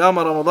الإنسان صيام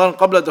رمضان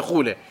قبل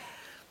دخوله.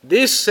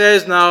 This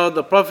says now,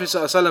 the Prophet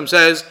ﷺ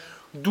says,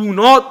 do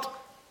not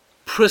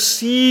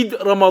precede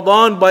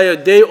Ramadan by a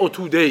day or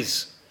 2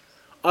 days.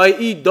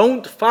 I.e.,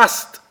 don't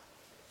fast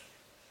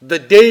the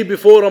day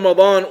before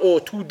Ramadan or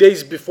 2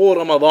 days before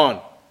Ramadan.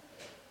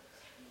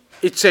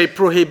 It's a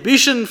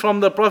prohibition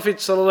from the Prophet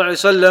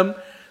ﷺ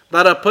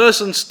that a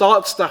person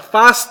starts to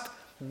fast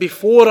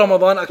before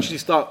Ramadan actually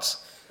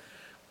starts.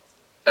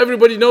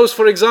 Everybody knows,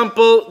 for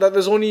example, that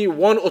there's only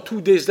 1 or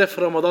 2 days left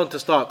for Ramadan to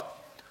start.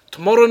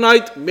 Tomorrow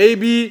night,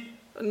 maybe,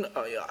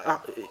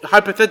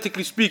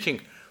 hypothetically speaking,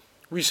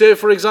 we say,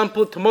 for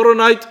example, tomorrow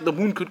night the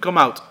moon could come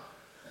out.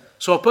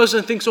 So a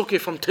person thinks, okay,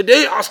 from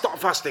today I'll start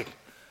fasting.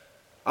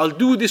 I'll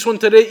do this one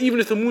today, even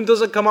if the moon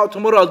doesn't come out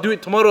tomorrow, I'll do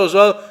it tomorrow as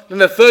well. Then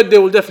the third day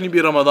will definitely be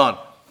Ramadan.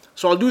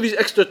 So I'll do these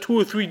extra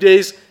 2 or 3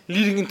 days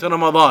leading into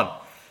Ramadan.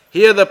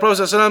 Here the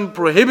Prophet ﷺ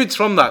prohibits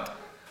from that,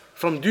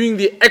 from doing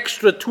the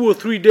extra 2 or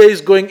 3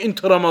 days going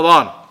into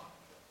Ramadan.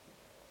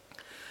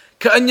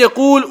 كأن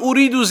يقول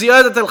أريد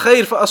زيادة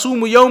الخير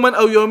فأصوم يوما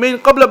أو يومين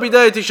قبل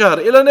بداية شهر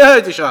إلى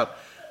نهاية شهر.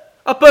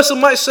 A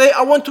person might say,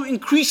 I want to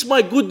increase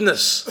my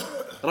goodness.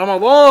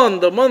 Ramadan,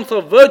 the month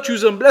of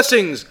virtues and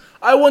blessings.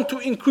 I want to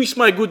increase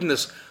my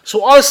goodness.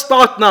 So I'll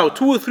start now,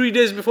 2 or 3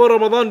 days before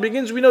Ramadan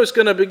begins. We know it's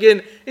going to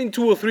begin in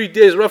 2 or 3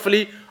 days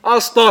roughly.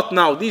 I'll start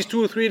now. These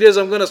 2 or 3 days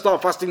I'm going to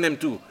start fasting them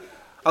too.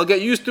 I'll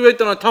get used to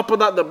it, and on top of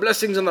that, the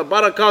blessings and the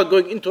barakah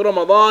going into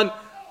Ramadan.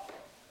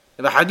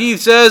 The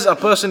hadith says a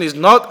person is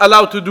not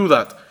allowed to do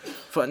that.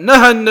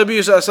 فَنَهَى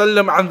النَّبِيُّ صلى الله عليه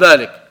وسلم عن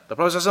ذلك. The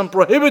Prophet ﷺ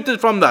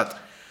prohibited from that.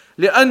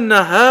 لأن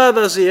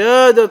هذا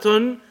زيادة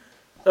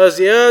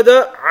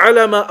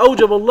على ما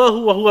أوجب الله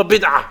وهو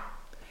بدعة.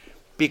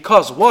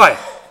 Because why?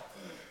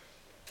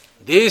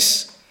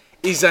 This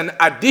is an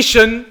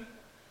addition.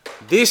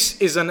 This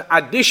is an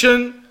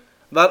addition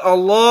that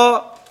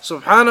Allah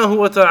subhanahu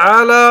wa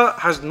ta'ala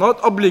has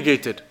not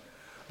obligated.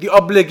 The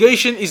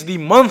obligation is the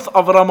month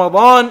of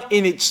Ramadan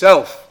in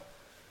itself.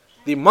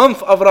 The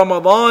month of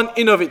Ramadan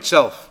in of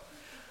itself.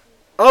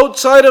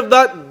 Outside of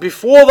that,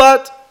 before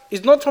that,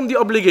 is not from the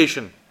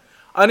obligation.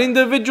 An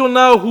individual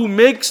now who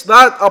makes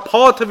that a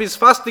part of his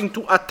fasting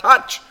to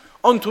attach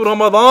onto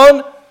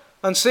Ramadan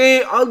and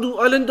say,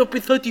 I'll end up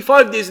with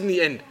 35 days in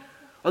the end.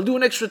 I'll do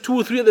an extra 2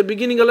 or 3 at the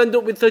beginning, I'll end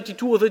up with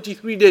 32 or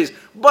 33 days.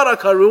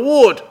 Barakah,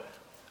 reward.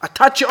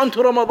 Attach it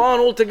onto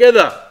Ramadan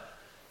altogether.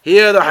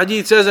 Here the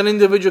hadith says an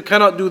individual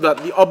cannot do that.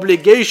 The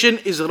obligation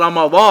is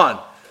Ramadan.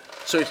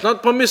 So it's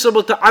not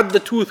permissible to add the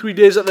 2 or 3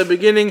 days at the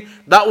beginning.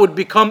 That would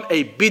become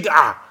a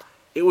bid'ah.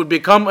 It would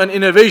become an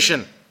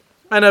innovation.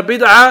 And a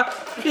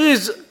bid'ah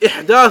is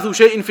إحداث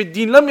شيء في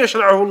الدين لم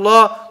يشرعه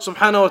الله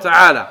سبحانه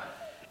وتعالى.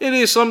 It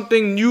is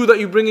something new that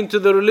you bring into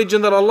the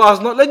religion that Allah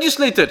has not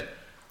legislated.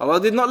 Allah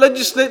did not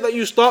legislate that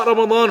you start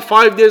Ramadan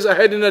 5 days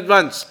ahead in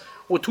advance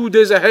or 2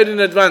 days ahead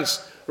in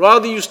advance.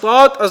 Rather you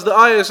start, as the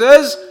ayah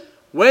says,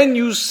 when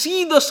you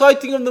see the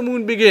sighting of the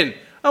moon begin.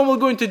 And we'll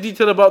go into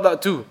detail about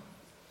that too.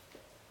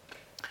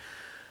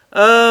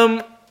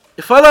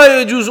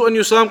 فلا يجوز أن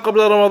يصام قبل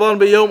رمضان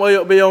بيوم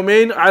أو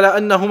بيومين على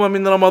أنهما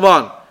من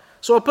رمضان.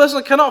 So a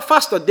person cannot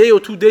fast a day or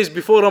 2 days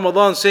before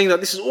Ramadan saying that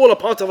this is all a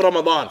part of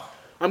Ramadan.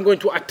 I'm going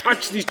to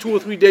attach these 2 or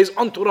 3 days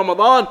onto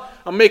Ramadan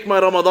and make my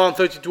Ramadan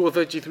 32 or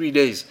 33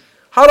 days.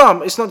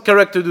 Haram, it's not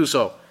correct to do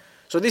so.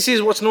 So this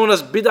is what's known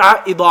as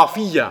bid'ah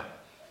idafiyya.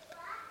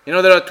 You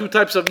know, there are 2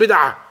 types of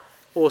bid'ah,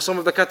 or some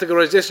of the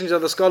categorizations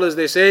of the scholars,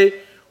 they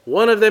say,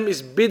 one of them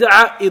is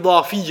bid'ah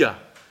idafiyya.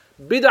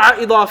 Bid'ah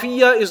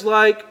idafiyya is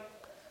like,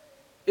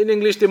 in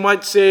English they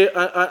might say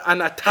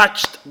an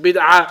attached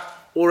bid'ah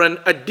or an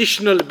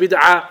additional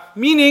bid'ah,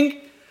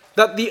 meaning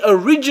that the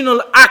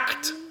original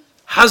act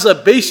has a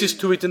basis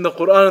to it in the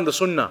Quran and the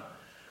Sunnah.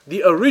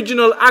 The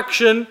original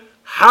action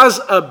has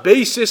a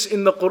basis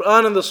in the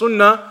Quran and the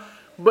Sunnah,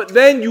 but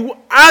then you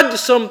add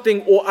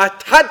something or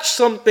attach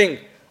something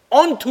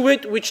onto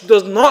it which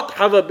does not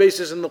have a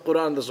basis in the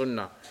Quran and the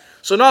Sunnah.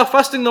 So now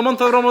fasting the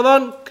month of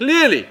Ramadan,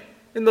 clearly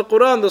in the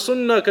Quran, the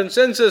Sunnah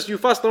consensus, you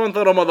fast the month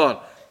of Ramadan.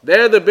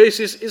 There the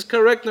basis is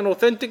correct and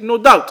authentic, no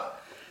doubt.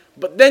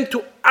 But then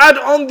to add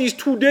on these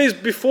 2 days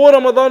before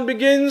Ramadan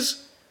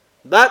begins,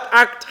 that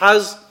act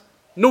has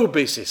no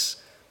basis.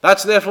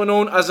 That's therefore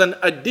known as an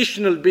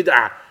additional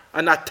bid'ah,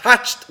 an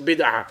attached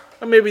bid'ah.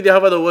 And maybe they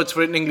have other words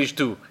for it in English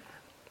too.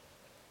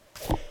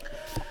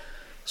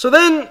 So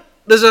then,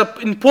 there's an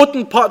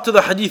important part to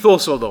the hadith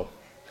also though.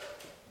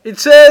 It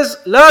says,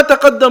 لا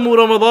تقدموا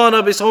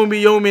رمضان بصوم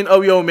يوم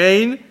أو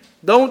يومين.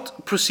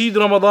 Don't proceed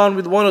Ramadan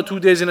with 1 or 2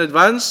 days in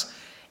advance.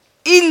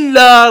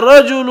 إلا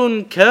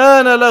رجل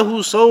كان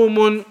له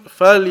صوم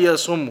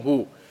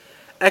فليصمه.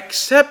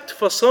 Except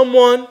for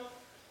someone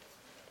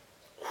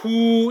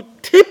who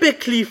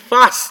typically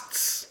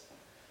fasts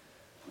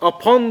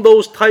upon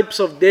those types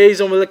of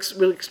days, and we'll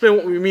explain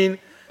what we mean,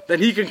 then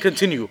he can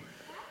continue.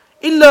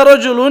 إلا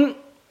رجل.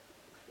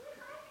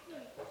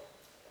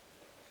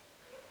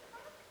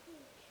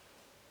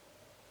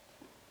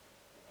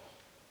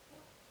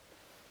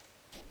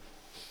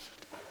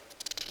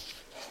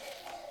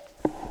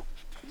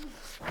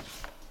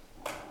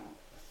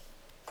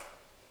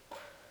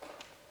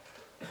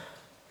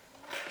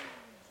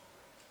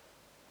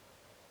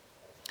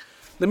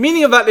 The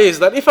meaning of that is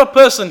that if a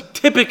person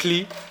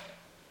typically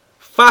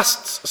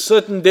fasts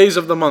certain days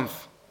of the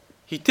month,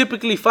 he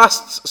typically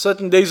fasts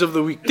certain days of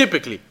the week,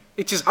 typically,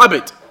 it's his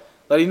habit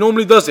that he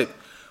normally does it.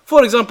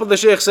 For example, the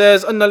Shaykh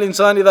says, أن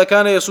الإنسان إذا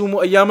كان يصوم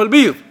أيام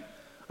البيض.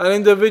 An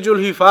individual,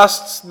 he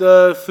fasts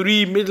the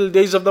 3 middle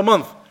days of the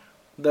month.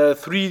 The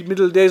 3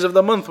 middle days of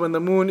the month when the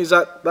moon is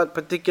at that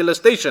particular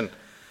station.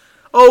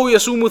 أو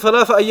يصوم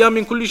 3 أيام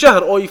من كل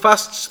شهر. Or he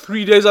fasts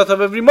 3 days out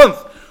of every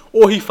month.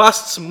 Or he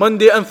fasts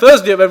Monday and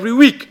Thursday of every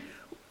week.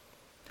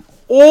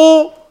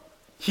 Or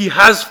he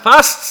has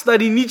fasts that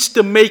he needs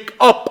to make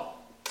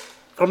up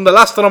from the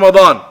last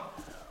Ramadan.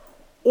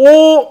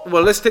 Or,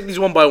 well, let's take these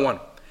one by one.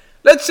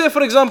 Let's say,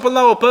 for example,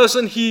 now a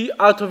person, he,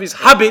 out of his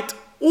habit,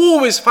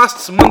 always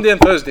fasts Monday and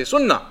Thursday,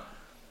 sunnah.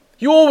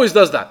 He always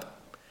does that.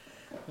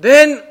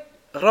 Then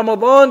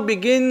Ramadan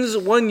begins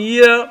 1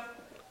 year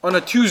on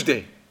a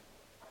Tuesday.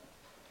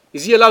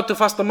 Is he allowed to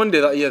fast on Monday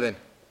that year then?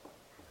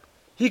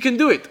 He can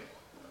do it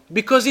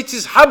because it's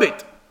his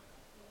habit.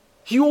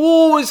 He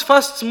always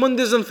fasts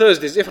Mondays and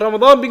Thursdays. If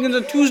Ramadan begins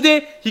on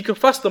Tuesday, he can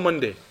fast on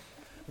Monday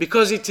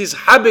because it's his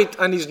habit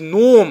and his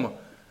norm.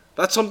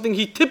 That's something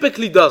he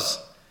typically does.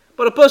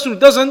 But a person who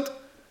doesn't,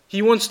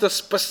 he wants to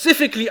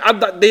specifically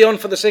add that day on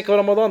for the sake of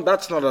Ramadan,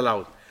 that's not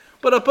allowed.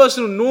 But a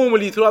person who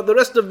normally throughout the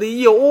rest of the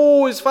year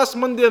always fasts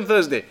Monday and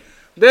Thursday,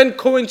 then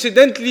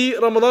coincidentally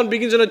Ramadan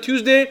begins on a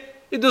Tuesday,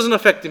 it doesn't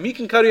affect him. He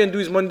can carry on and do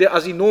his Monday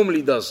as he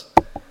normally does.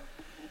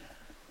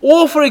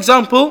 Or for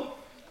example,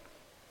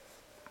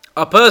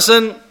 a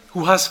person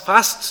who has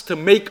fasts to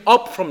make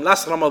up from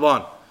last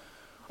Ramadan.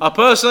 A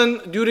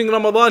person during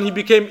Ramadan, he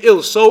became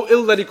ill, so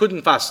ill that he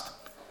couldn't fast.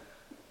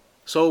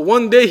 So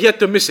one day he had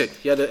to miss it.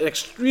 He had an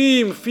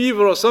extreme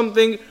fever or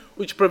something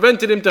which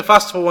prevented him to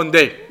fast for 1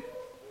 day.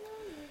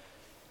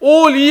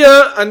 All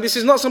year, and this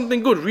is not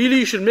something good, really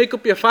you should make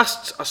up your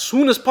fasts as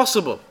soon as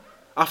possible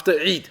after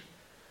Eid.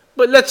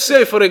 But let's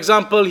say, for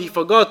example, he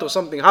forgot or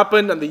something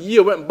happened and the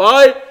year went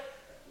by,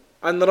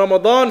 and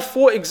Ramadan,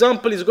 for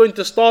example, is going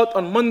to start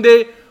on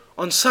Monday.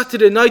 On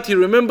Saturday night, he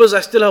remembers,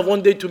 I still have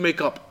 1 day to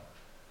make up.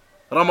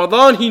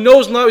 Ramadan, he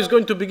knows now is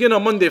going to begin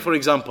on Monday, for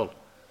example.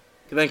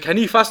 Then can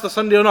he fast the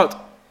Sunday or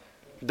not?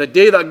 The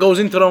day that goes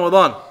into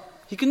Ramadan.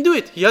 He can do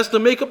it. He has to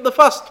make up the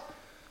fast.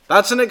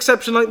 That's an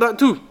exception like that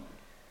too.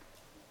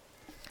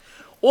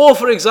 Or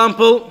for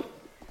example,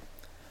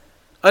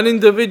 an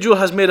individual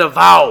has made a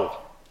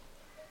vow.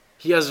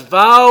 He has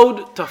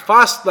vowed to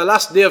fast the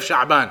last day of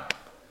Sha'ban.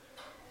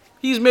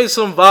 He's made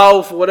some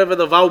vow for whatever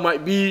the vow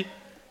might be.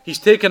 He's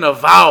taken a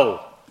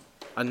vow,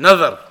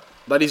 another,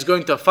 that he's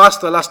going to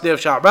fast the last day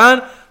of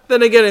Sha'ban.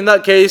 Then again, in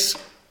that case,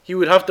 he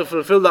would have to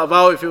fulfill that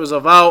vow if it was a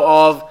vow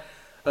of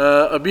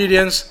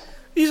obedience.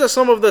 These are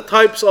some of the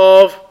types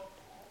of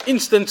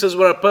instances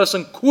where a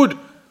person could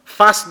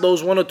fast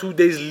those 1 or 2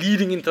 days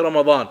leading into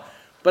Ramadan.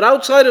 But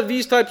outside of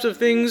these types of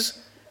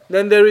things,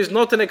 then there is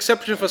not an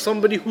exception for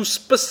somebody who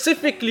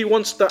specifically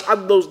wants to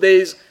add those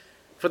days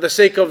for the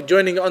sake of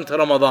joining onto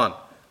Ramadan.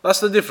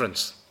 That's the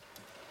difference.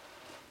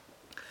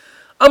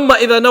 أما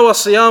إذا نوى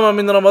الصيام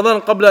من رمضان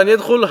قبل أن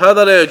يدخل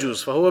هذا لا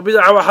يجوز فهو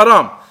بدعة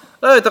وحرام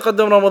لا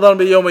يتقدم رمضان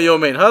بيوم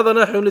يومين هذا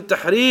نحو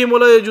للتحريم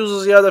ولا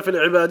يجوز زيادة في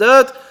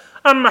العبادات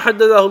عما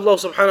حدده الله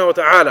سبحانه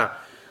وتعالى.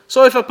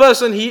 So if a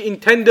person, he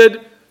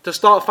intended to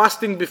start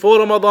fasting before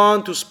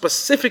Ramadan to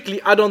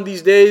specifically add on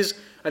these days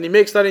and he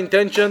makes that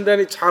intention, then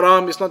it's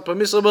haram, it's not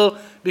permissible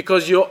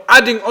because you're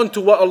adding on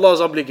to what Allah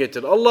has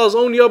obligated. Allah has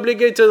only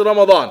obligated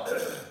Ramadan.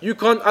 You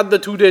can't add the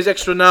 2 days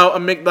extra now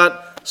and make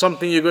that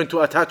something you're going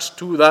to attach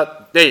to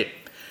that day.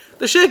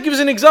 The Shaykh gives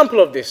an example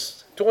of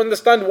this to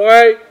understand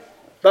why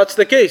that's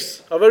the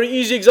case. A very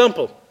easy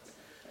example.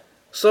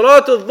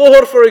 Salat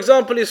al-Dhuhr, for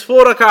example, is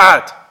 4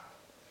 raka'at.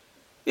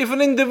 If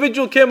an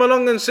individual came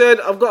along and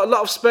said, I've got a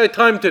lot of spare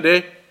time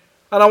today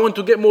and I want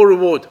to get more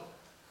reward,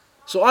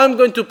 so I'm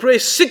going to pray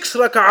 6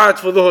 raka'at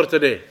for Dhuhr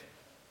today.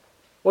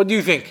 What do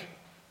you think?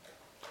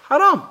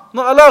 Haram,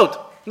 not allowed,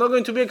 not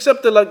going to be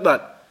accepted like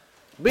that.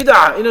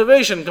 Bid'ah,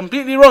 innovation,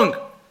 completely wrong.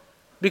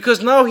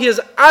 Because now he has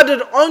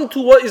added on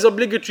to what is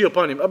obligatory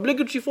upon him.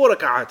 Obligatory 4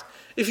 raka'at.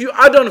 If you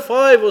add on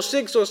 5 or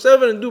 6 or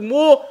 7 and do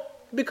more,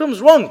 it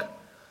becomes wrong.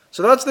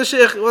 So that's the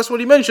Shaykh, that's what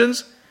he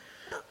mentions.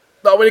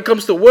 That when it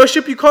comes to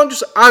worship, you can't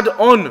just add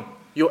on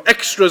your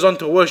extras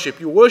onto worship.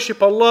 You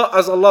worship Allah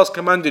as Allah has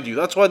commanded you.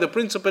 That's why the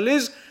principle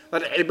is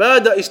that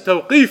ibadah is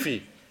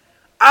tawqifi.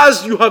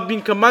 As you have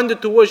been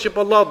commanded to worship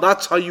Allah,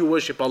 that's how you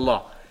worship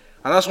Allah.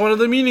 And that's one of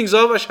the meanings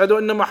of Ashhadu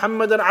anna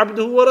Muhammadan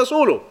abduhu wa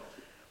rasuluh.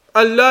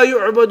 Allah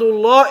yu'badu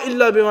Allah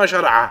illa bima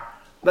shar'a.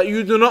 That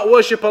you do not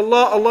worship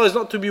Allah, Allah is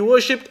not to be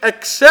worshipped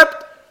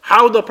except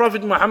how the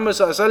Prophet Muhammad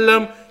sallallahu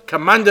alaihi wasallam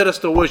commanded us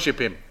to worship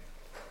him.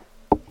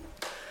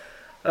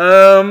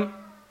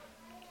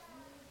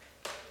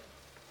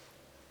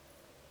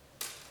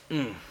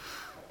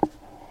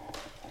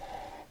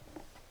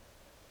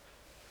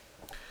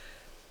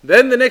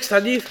 Then the next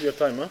hadith, we have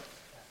time, huh?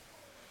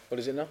 What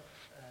is it now?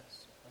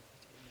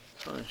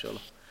 Inshallah.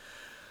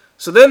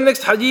 So then the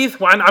next hadith,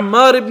 وعن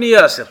عمار ibn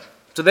Yasir.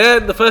 So there,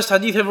 the first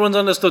hadith everyone's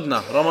understood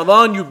now.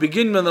 Ramadan, you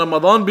begin when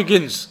Ramadan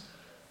begins.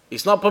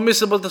 It's not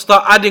permissible to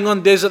start adding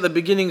on days at the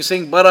beginning,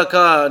 saying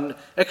barakah and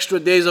extra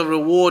days of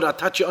reward,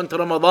 attach it onto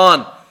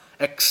Ramadan.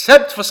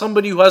 Except for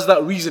somebody who has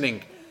that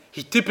reasoning.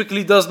 He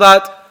typically does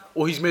that,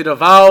 or he's made a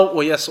vow,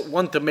 or he has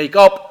one to make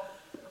up.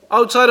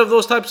 Outside of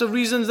those types of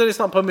reasons, then it's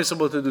not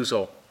permissible to do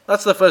so.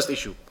 That's the first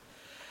issue.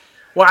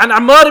 وعن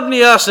عمار بن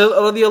ياسر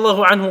رضي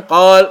الله عنه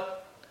قال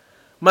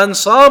من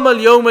صام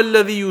اليوم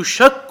الذي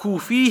يشك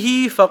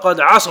فيه فقد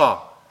عصى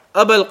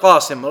أبا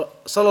القاسم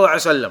صلى الله عليه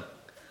وسلم.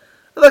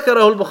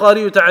 ذكره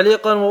البخاري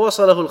تعليقا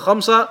ووصله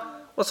الخمسة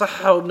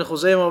وصححه ابن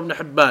خزيمة وابن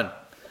حبان.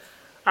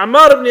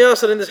 Ammar ibn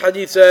Yasir in this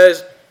hadith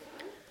says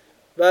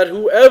that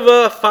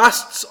whoever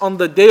fasts on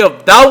the day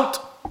of doubt,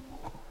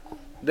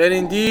 then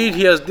indeed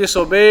he has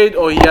disobeyed,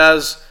 or he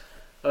has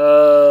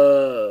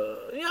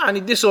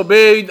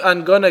disobeyed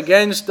and gone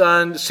against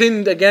and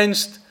sinned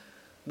against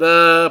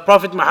the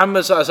Prophet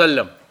Muhammad sallallahu alaihi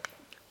wasallam.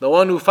 The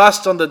one who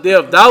fasts on the day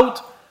of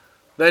doubt,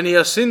 then he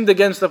has sinned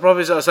against the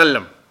Prophet sallallahu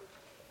alaihi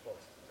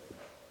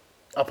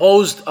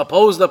wasallam.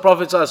 Opposed the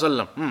Prophet sallallahu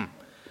alaihi wasallam.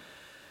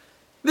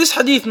 This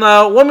hadith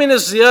now, وَمِنَ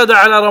الزِّيَادَةِ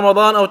عَلَى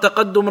رَمَضَانَ أَوْ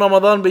تَقَدُّمْ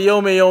رَمَضَانَ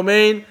بِيَوْمِ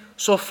يَوْمَيْنِ.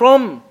 So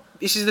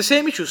this is the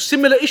same issue,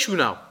 similar issue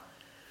now.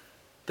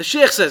 The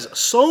Shaykh says,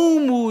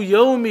 صَوْمُ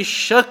يَوْمِ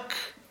الشَّكِّ.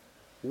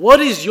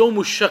 What is يوم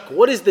الشك?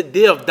 What is the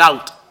day of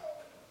doubt?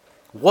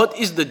 What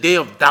is the day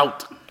of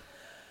doubt?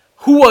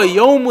 هو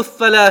يوم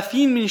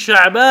الثلاثين من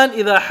شعبان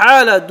إذا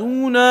حال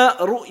دون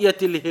رؤية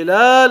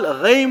الهلال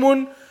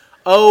غيم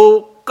أو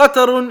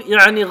قطر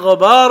يعني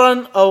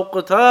غبارا أو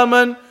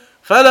قتاما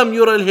فلم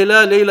يرى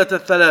الهلال ليلة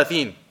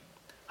الثلاثين.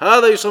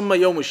 هذا يسمى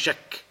يوم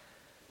الشك،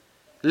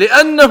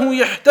 لأنه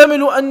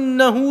يحتمل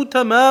أنه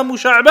تمام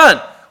شعبان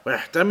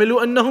ويحتمل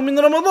أنه من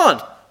رمضان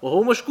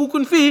وهو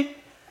مشكوك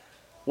فيه.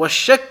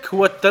 والشك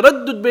هو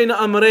التردد بين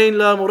أمرين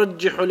لا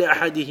مرجح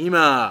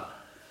لأحدهما.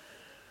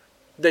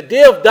 The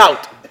day of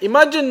doubt.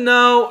 Imagine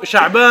now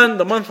Sha'ban,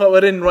 the month that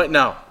we're in right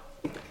now.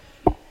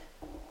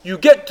 You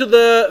get to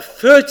the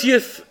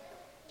 30th,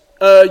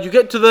 you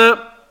get to the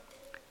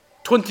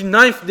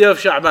 29th day of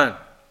Sha'ban.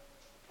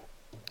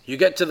 You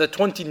get to the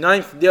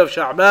 29th day of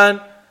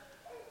Sha'ban.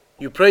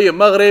 You pray your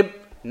Maghrib.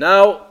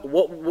 Now,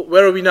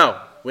 where are we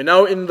now? We're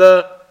now in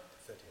the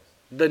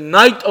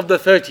night of the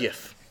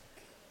 30th.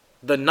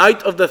 The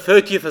night of the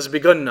 30th has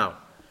begun now.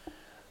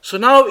 So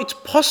now it's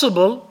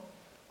possible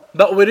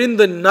that we're in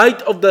the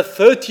night of the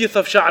 30th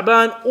of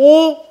Sha'ban,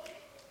 or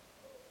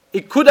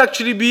it could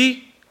actually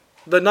be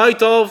the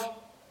night of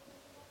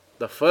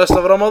the 1st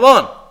of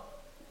Ramadan.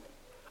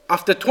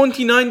 After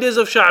 29 days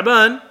of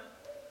Sha'ban,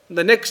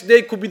 the next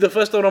day could be the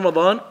 1st of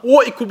Ramadan,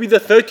 or it could be the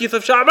 30th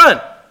of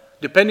Sha'ban,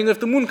 depending if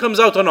the moon comes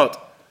out or not.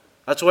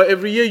 That's why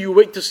every year you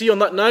wait to see on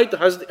that night,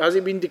 has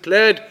it been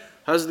declared?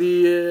 Has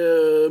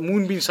the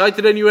moon been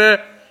sighted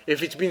anywhere?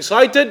 If it's been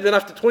sighted, then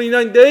after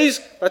 29 days,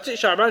 that's it,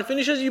 Sha'ban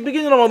finishes, you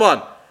begin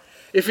Ramadan.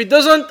 If it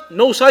doesn't,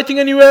 no sighting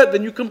anywhere,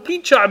 then you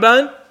complete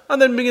Sha'ban and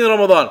then begin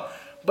Ramadan.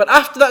 But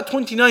after that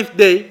 29th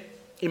day,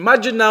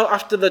 imagine now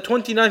after the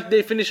 29th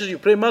day finishes, you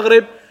pray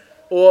Maghrib,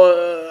 or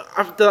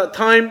after that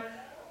time,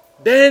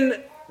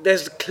 then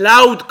there's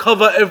cloud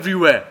cover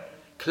everywhere.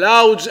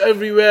 Clouds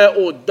everywhere,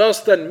 or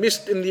dust and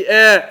mist in the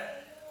air.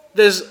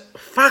 There's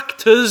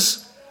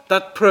factors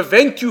that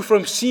prevent you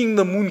from seeing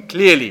the moon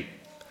clearly.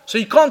 So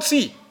you can't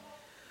see.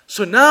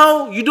 So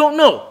now you don't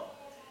know.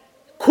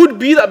 Could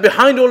be that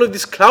behind all of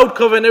this cloud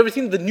cover and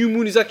everything, the new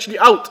moon is actually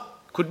out.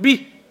 Could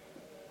be.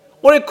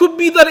 Or it could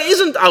be that it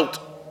isn't out.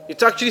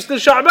 It's actually still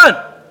Sha'ban.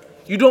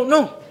 You don't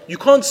know. You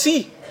can't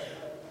see.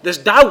 There's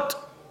doubt.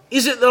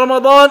 Is it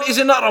Ramadan? Is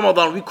it not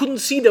Ramadan? We couldn't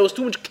see. There was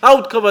too much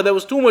cloud cover. There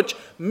was too much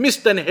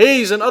mist and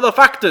haze and other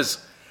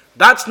factors.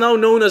 That's now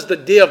known as the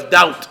day of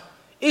doubt.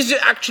 Is it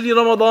actually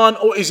Ramadan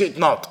or is it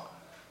not?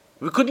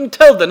 We couldn't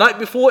tell. The night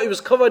before it was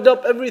covered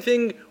up,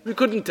 everything, we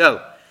couldn't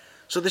tell.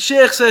 So the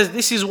Shaykh says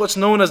this is what's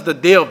known as the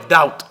day of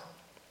doubt.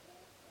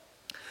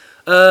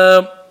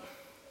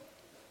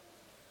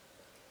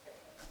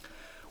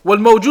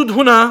 والموجود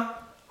هنا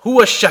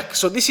هو الشك.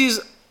 So this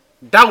is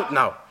doubt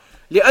now.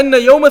 لأن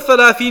يوم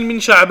الثلاثين من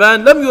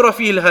شعبان لم يرى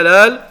فيه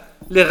الهلال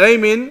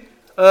لغيم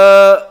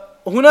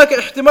هناك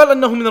احتمال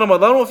أنه من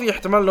رمضان وفي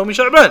احتمال أنه من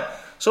شعبان.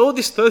 So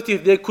this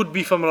 30th day could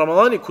be from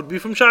Ramadan, it could be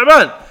from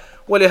Sha'ban.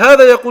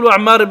 ولهذا يقول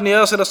عمار بن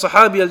ياسر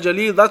الصحابي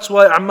الجليل. That's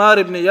why Ammar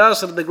ibn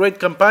Yasir, the great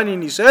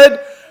companion, he said,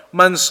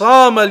 من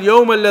صام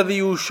اليوم الذي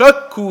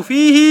يشك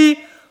فيه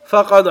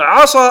فقد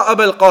عصى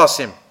أبا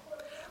القاسم.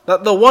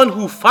 That the one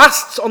who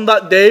fasts on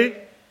that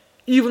day,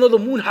 even though the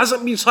moon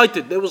hasn't been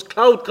sighted, there was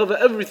cloud cover,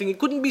 everything, it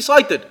couldn't be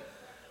sighted.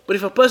 But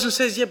if a person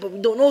says, yeah, but we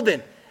don't know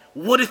then,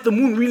 what if the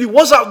moon really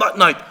was out that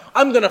night?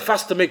 I'm going to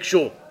fast to make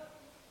sure.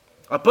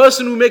 A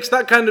person who makes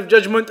that kind of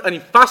judgment and he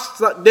fasts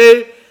that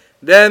day,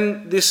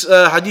 then this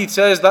hadith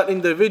says that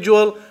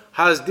individual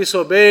has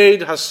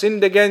disobeyed, has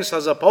sinned against,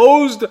 has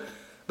opposed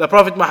the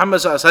Prophet Muhammad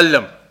sallallahu alaihi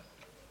wasallam.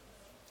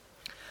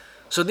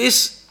 So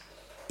this,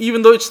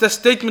 even though it's the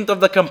statement of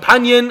the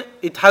companion,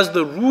 it has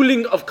the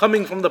ruling of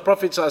coming from the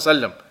Prophet sallallahu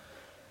alaihi wasallam,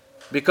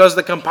 because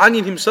the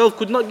companion himself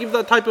could not give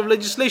that type of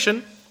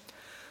legislation.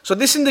 So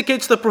this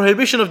indicates the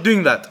prohibition of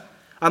doing that.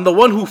 And the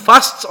one who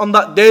fasts on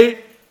that day,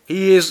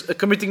 he is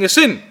committing a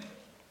sin.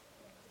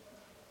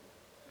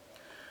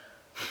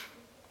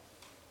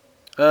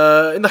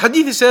 In the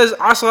hadith it says,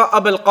 Asa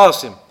Abul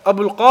Qasim.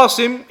 Abul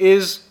Qasim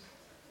is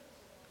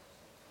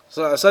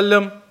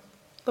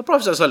the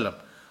Prophet.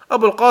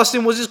 Abul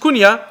Qasim was his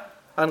kunya,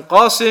 and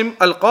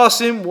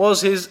Al-Qasim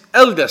was his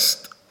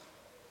eldest.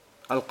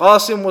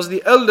 Al-Qasim was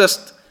the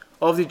eldest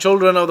of the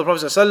children of the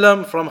Prophet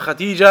from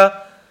Khadija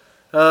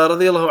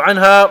radiyallahu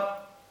anha.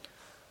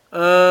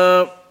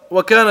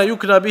 وَكَانَ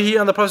يُكْنَى بِهِ,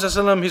 and the Prophet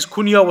his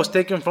kunya was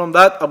taken from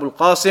that, Abul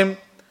Qasim.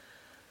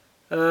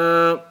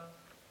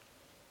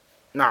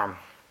 نعم.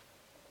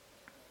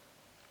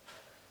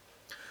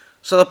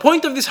 So the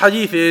point of this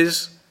hadith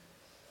is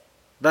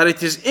that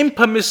it is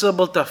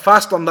impermissible to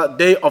fast on that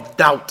day of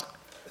doubt.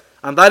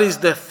 And that is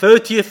the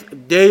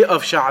 30th day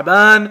of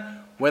Sha'ban,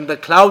 when the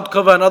cloud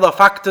cover and other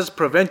factors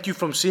prevent you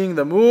from seeing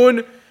the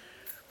moon.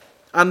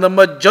 And the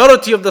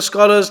majority of the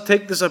scholars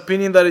take this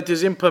opinion that it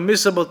is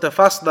impermissible to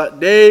fast that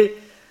day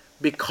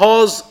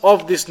because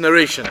of this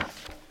narration.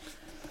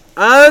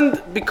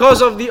 And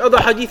because of the other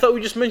hadith that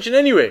we just mentioned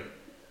anyway.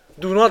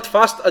 Do not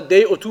fast a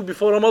day or two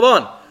before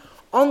Ramadan.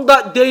 On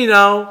that day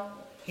now,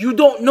 you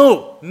don't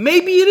know.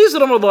 Maybe it is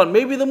Ramadan,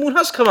 maybe the moon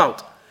has come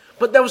out.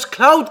 But there was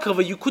cloud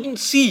cover, you couldn't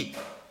see.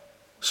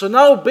 So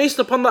now, based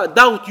upon that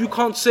doubt, you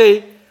can't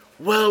say,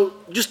 well,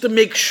 just to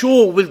make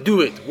sure we'll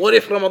do it. What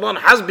if Ramadan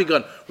has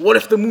begun? What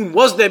if the moon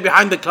was there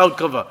behind the cloud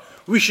cover?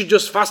 We should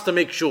just fast to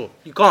make sure.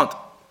 You can't.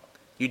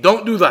 You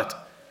don't do that.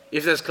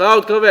 If there's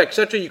cloud cover,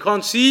 etc., you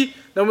can't see,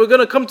 then we're going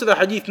to come to the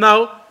hadith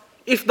now.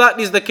 If that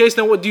is the case,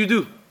 then what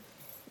do?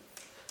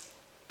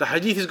 The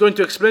hadith is going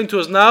to explain to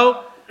us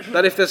now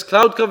that if there's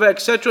cloud cover,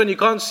 etc., and you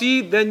can't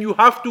see, then you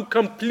have to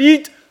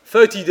complete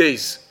 30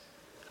 days.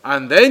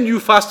 And then you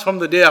fast from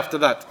the day after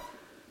that.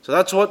 So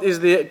that's what is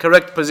the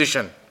correct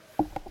position.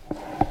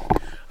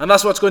 And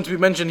that's what's going to be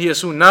mentioned here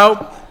soon.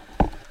 Now,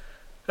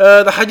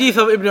 the hadith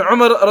of Ibn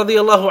Umar رضي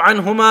الله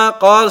عنهما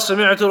قال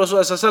سمعت رسول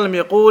الله صلى الله عليه وسلم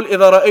يقول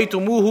إذا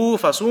رأيتموه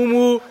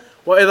فصوموا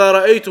وإذا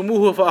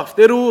رأيتموه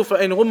فأفطروا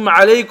فإن غم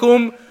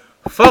عليكم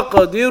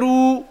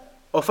فقدروا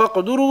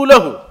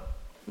له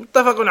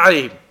متفق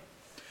عليه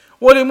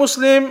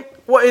ولمسلم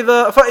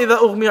فإذا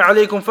أغمي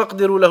عليكم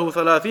فاقدروا له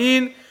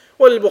 30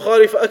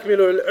 وللبخاري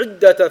فأكملوا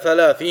العدة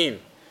 30.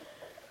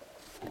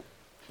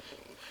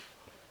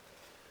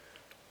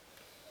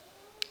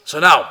 So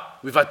now,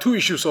 we've had two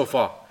issues so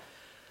far.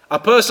 A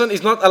person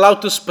is not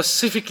allowed to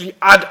specifically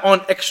add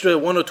on extra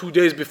 1 or 2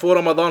 days before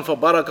Ramadan for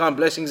barakah and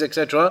blessings,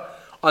 etc.,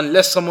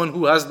 unless someone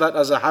who has that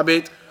as a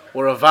habit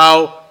or a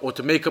vow or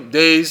to make up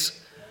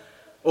days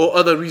or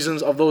other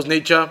reasons of those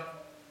nature.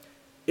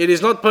 It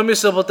is not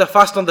permissible to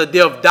fast on the day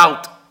of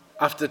doubt.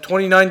 After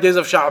 29 days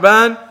of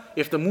Sha'ban,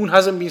 if the moon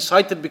hasn't been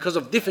sighted because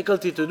of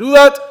difficulty to do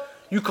that,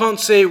 you can't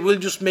say, we'll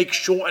just make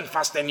sure and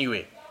fast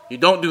anyway. You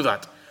don't do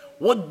that.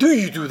 What do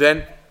you do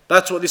then?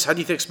 That's what this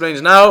hadith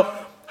explains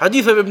now.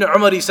 Hadith of Ibn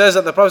Umar, he says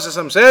that the Prophet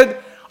said,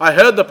 I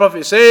heard the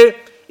Prophet say,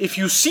 if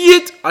you see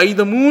it, i.e.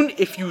 the moon,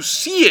 if you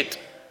see it,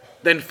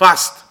 then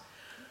fast.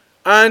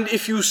 And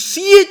if you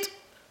see it,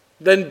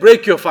 then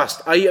break your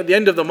fast, i.e. at the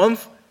end of the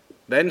month,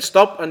 then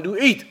stop and do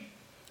Eid.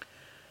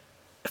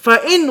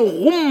 فَإِنْ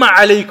غُمَّ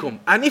عَلَيْكُمْ,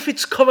 and if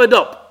it's covered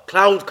up,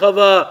 cloud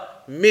cover,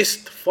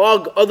 mist,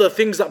 fog, other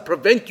things that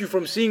prevent you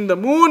from seeing the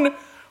moon,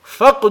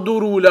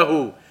 فَقْدُرُوا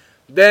لَهُ,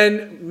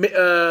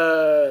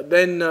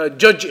 then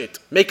judge it,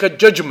 make a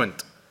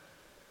judgment.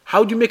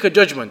 How do you make a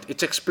judgment?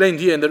 It's explained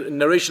here in the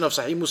narration of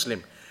Sahih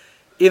Muslim.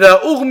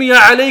 إِذَا أُغْمِيَ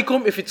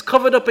عَلَيْكُمْ, if it's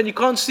covered up and you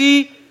can't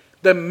see,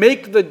 then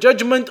make the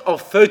judgment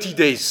of 30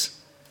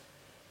 days.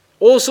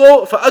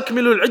 Also,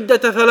 فَأَكْمِلُوا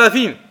الْعِدَّةَ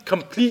 30,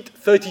 complete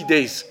 30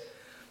 days.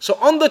 So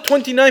on the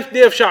 29th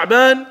day of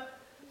Sha'ban,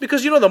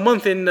 because the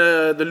month in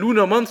the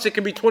lunar months, it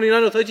can be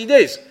 29 or 30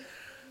 days.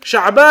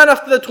 Sha'ban,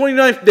 after the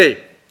 29th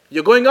day,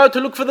 you're going out to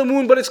look for the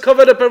moon, but it's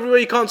covered up everywhere,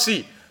 you can't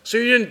see. So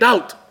you're in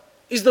doubt.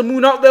 Is the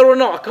moon out there or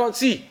not? I can't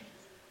see.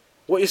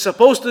 What you're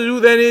supposed to do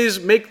then is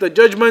make the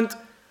judgment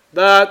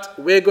that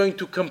we're going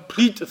to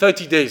complete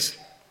 30 days.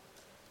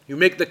 You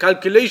make the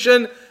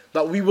calculation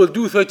that we will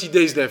do 30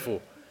 days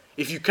therefore.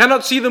 If you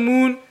cannot see the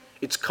moon,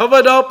 it's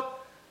covered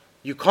up,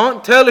 you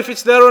can't tell if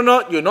it's there or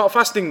not, you're not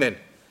fasting then.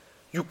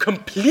 You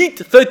complete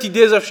 30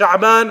 days of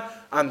Sha'ban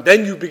and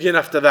then you begin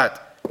after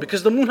that.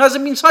 Because the moon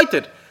hasn't been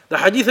sighted. The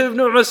hadith of Ibn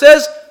Umar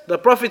says, the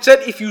Prophet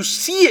said, if you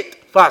see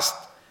it, fast.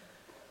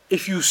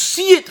 If you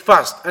see it,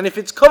 fast. And if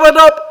it's covered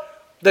up,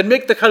 then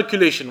make the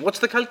calculation. What's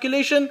the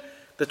calculation?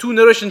 The two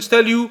narrations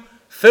tell you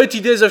 30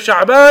 days of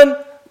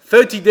Sha'ban,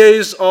 30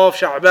 days of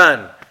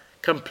Sha'ban.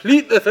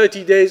 Complete the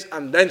 30 days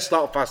and then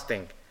start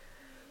fasting.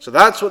 So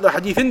that's what the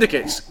hadith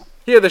indicates.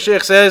 Here the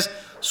Shaykh says,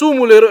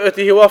 صوموا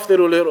لرؤيته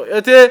وافطروا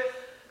لرؤيته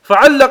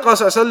فعلق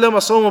صلى الله عليه وسلم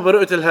الصوم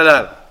برؤية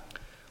الهلال.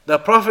 The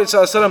Prophet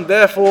صلى الله عليه وسلم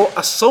therefore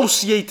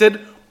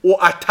associated or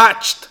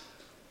attached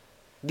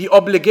the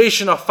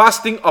obligation of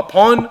fasting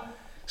upon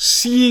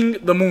seeing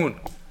the moon.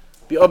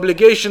 The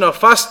obligation of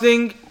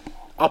fasting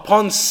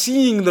upon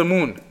seeing the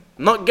moon.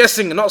 Not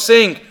guessing, not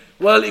saying,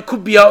 well, it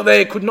could be out there,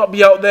 it could not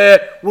be out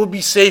there, we'll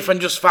be safe and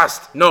just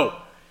fast. No.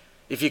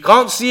 If you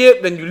can't see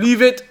it, then you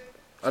leave it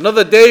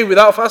another day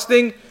without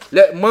fasting.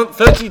 Let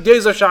 30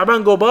 days of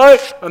Sha'ban go by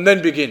and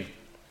then begin.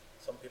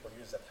 Some people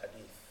use that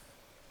hadith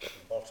in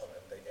Baltimore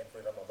and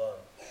every Ramadan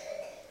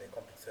they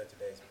complete 30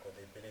 days because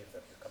they believe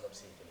that you cannot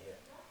see it in here.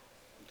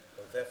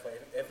 So therefore,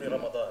 every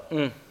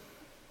Ramadan,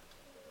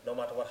 no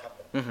matter what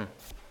happens,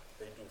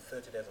 they do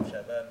 30 days of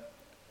Sha'ban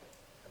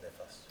and they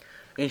fast.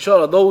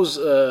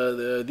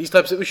 Inshallah, these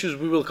types of issues,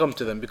 we will come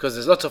to them because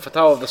there's lots of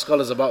fatwa of the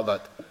scholars about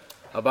that,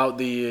 about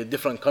the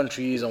different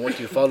countries and what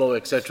you follow,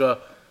 etc.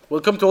 We'll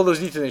come to all those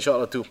details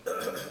inshallah too.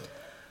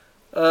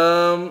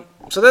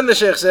 So then the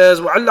Shaykh says,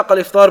 وَعَلَّقَ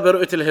الْإِفْطَارِ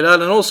بِرُؤْيَةِ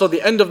الْهِلَالِ, and also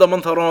the end of the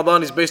month of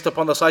Ramadan is based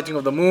upon the sighting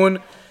of the moon.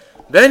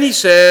 Then he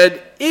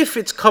said, if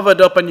it's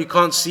covered up and you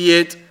can't see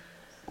it,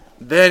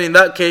 then in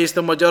that case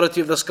the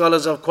majority of the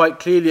scholars have quite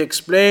clearly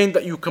explained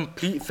that you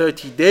complete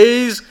 30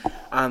 days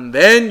and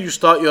then you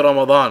start your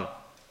Ramadan.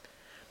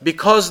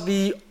 Because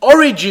the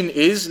origin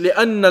is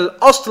لأن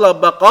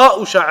الأصل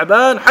بقاء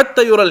شعبان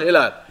حتى يرى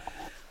الهلال.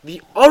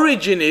 The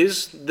origin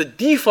is, the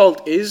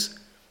default is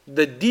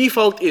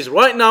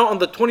right now on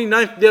the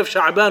 29th day of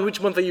Sha'ban. Which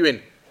month are you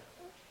in?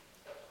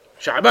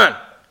 Sha'ban.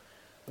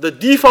 The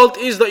default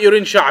is that you're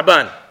in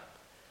Sha'ban.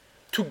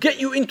 To get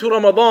you into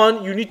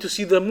Ramadan, you need to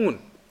see the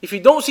moon. If you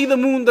don't see the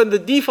moon, then the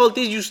default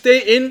is you stay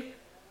in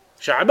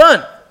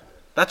Sha'ban.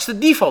 That's the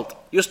default.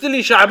 You're still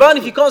in Sha'ban.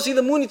 If you can't see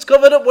the moon, it's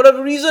covered up,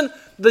 whatever reason,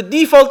 the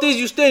default is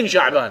you stay in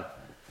Sha'ban.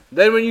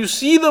 Then when you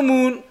see the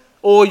moon,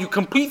 or you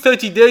complete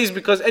 30 days,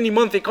 because any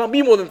month it can't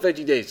be more than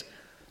 30 days.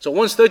 So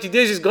once 30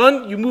 days is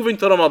gone, you move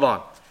into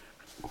Ramadan.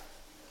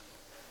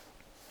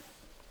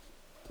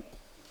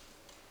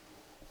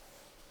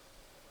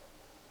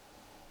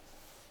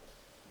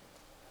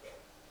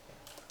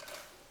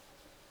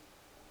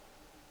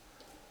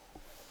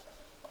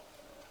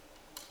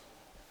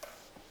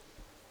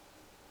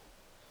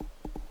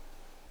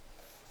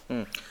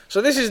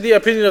 So this is the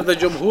opinion of the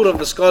Jumhur of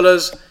the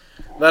scholars,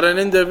 that an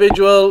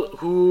individual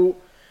who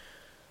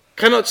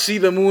cannot see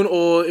the moon,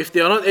 or if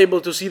they are not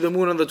able to see the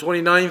moon on the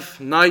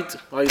 29th night,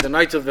 or the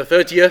night of the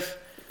 30th,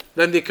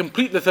 then they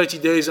complete the 30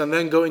 days and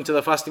then go into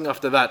the fasting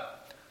after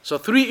that. So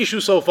 3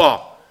 issues so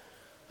far.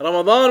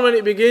 Ramadan, when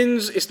it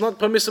begins, it's not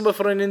permissible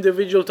for an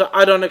individual to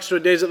add on extra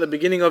days at the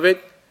beginning of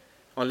it,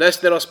 unless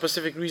there are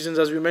specific reasons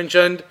as we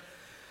mentioned.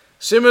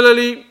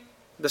 Similarly,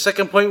 the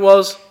second point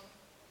was,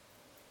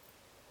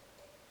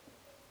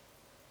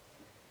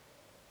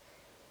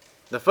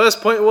 the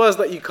first point was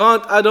that you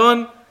can't add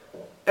on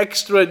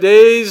extra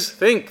days.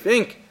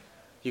 Think.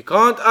 You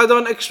can't add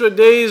on extra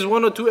days,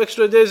 1 or 2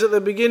 extra days at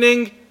the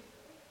beginning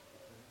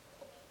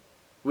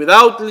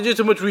without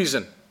legitimate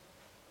reason.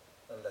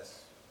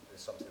 Unless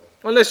there's something.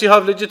 Unless you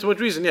have legitimate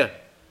reason, yeah.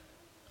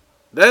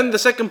 Then the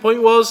second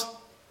point was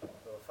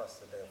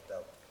Fast the day of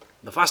doubt.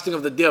 the fasting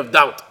of the day of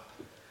doubt.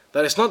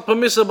 That it's not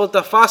permissible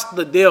to fast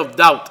the day of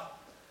doubt.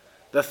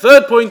 The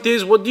third point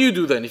is, what do you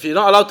do then? If you're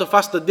not allowed to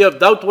fast the day of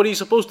doubt, what are you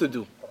supposed to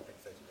do?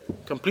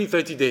 Complete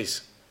 30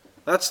 days.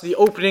 That's the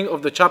opening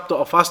of the chapter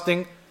of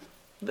fasting.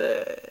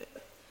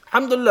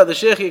 Alhamdulillah, the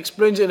Shaykh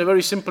explains it in a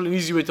very simple and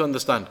easy way to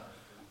understand.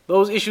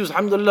 Those issues,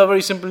 alhamdulillah,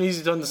 very simple and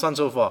easy to understand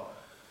so far.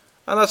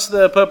 And that's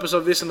the purpose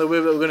of this and the way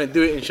that we're going to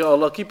do it,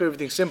 inshallah. Keep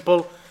everything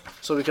simple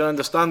so we can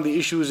understand the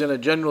issues in a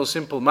general,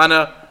 simple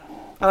manner.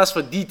 And as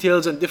for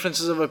details and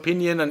differences of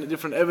opinion and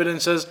different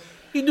evidences,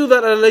 you do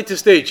that at a later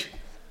stage.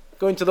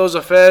 Go into those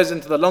affairs,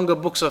 into the longer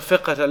books of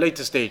fiqh at a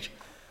later stage.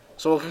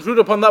 So we'll conclude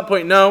upon that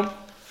point now.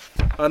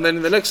 And then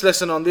in the next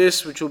lesson on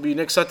this, which will be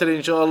next Saturday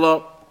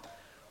inshallah,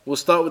 we'll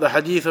start with the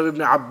hadith of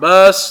Ibn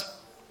Abbas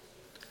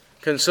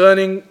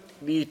concerning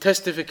the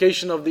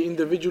testification of the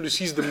individual who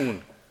sees the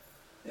moon.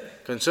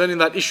 Concerning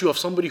that issue of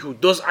somebody who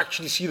does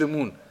actually see the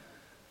moon.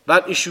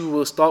 That issue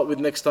we'll start with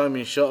next time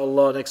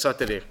inshallah, next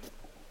Saturday.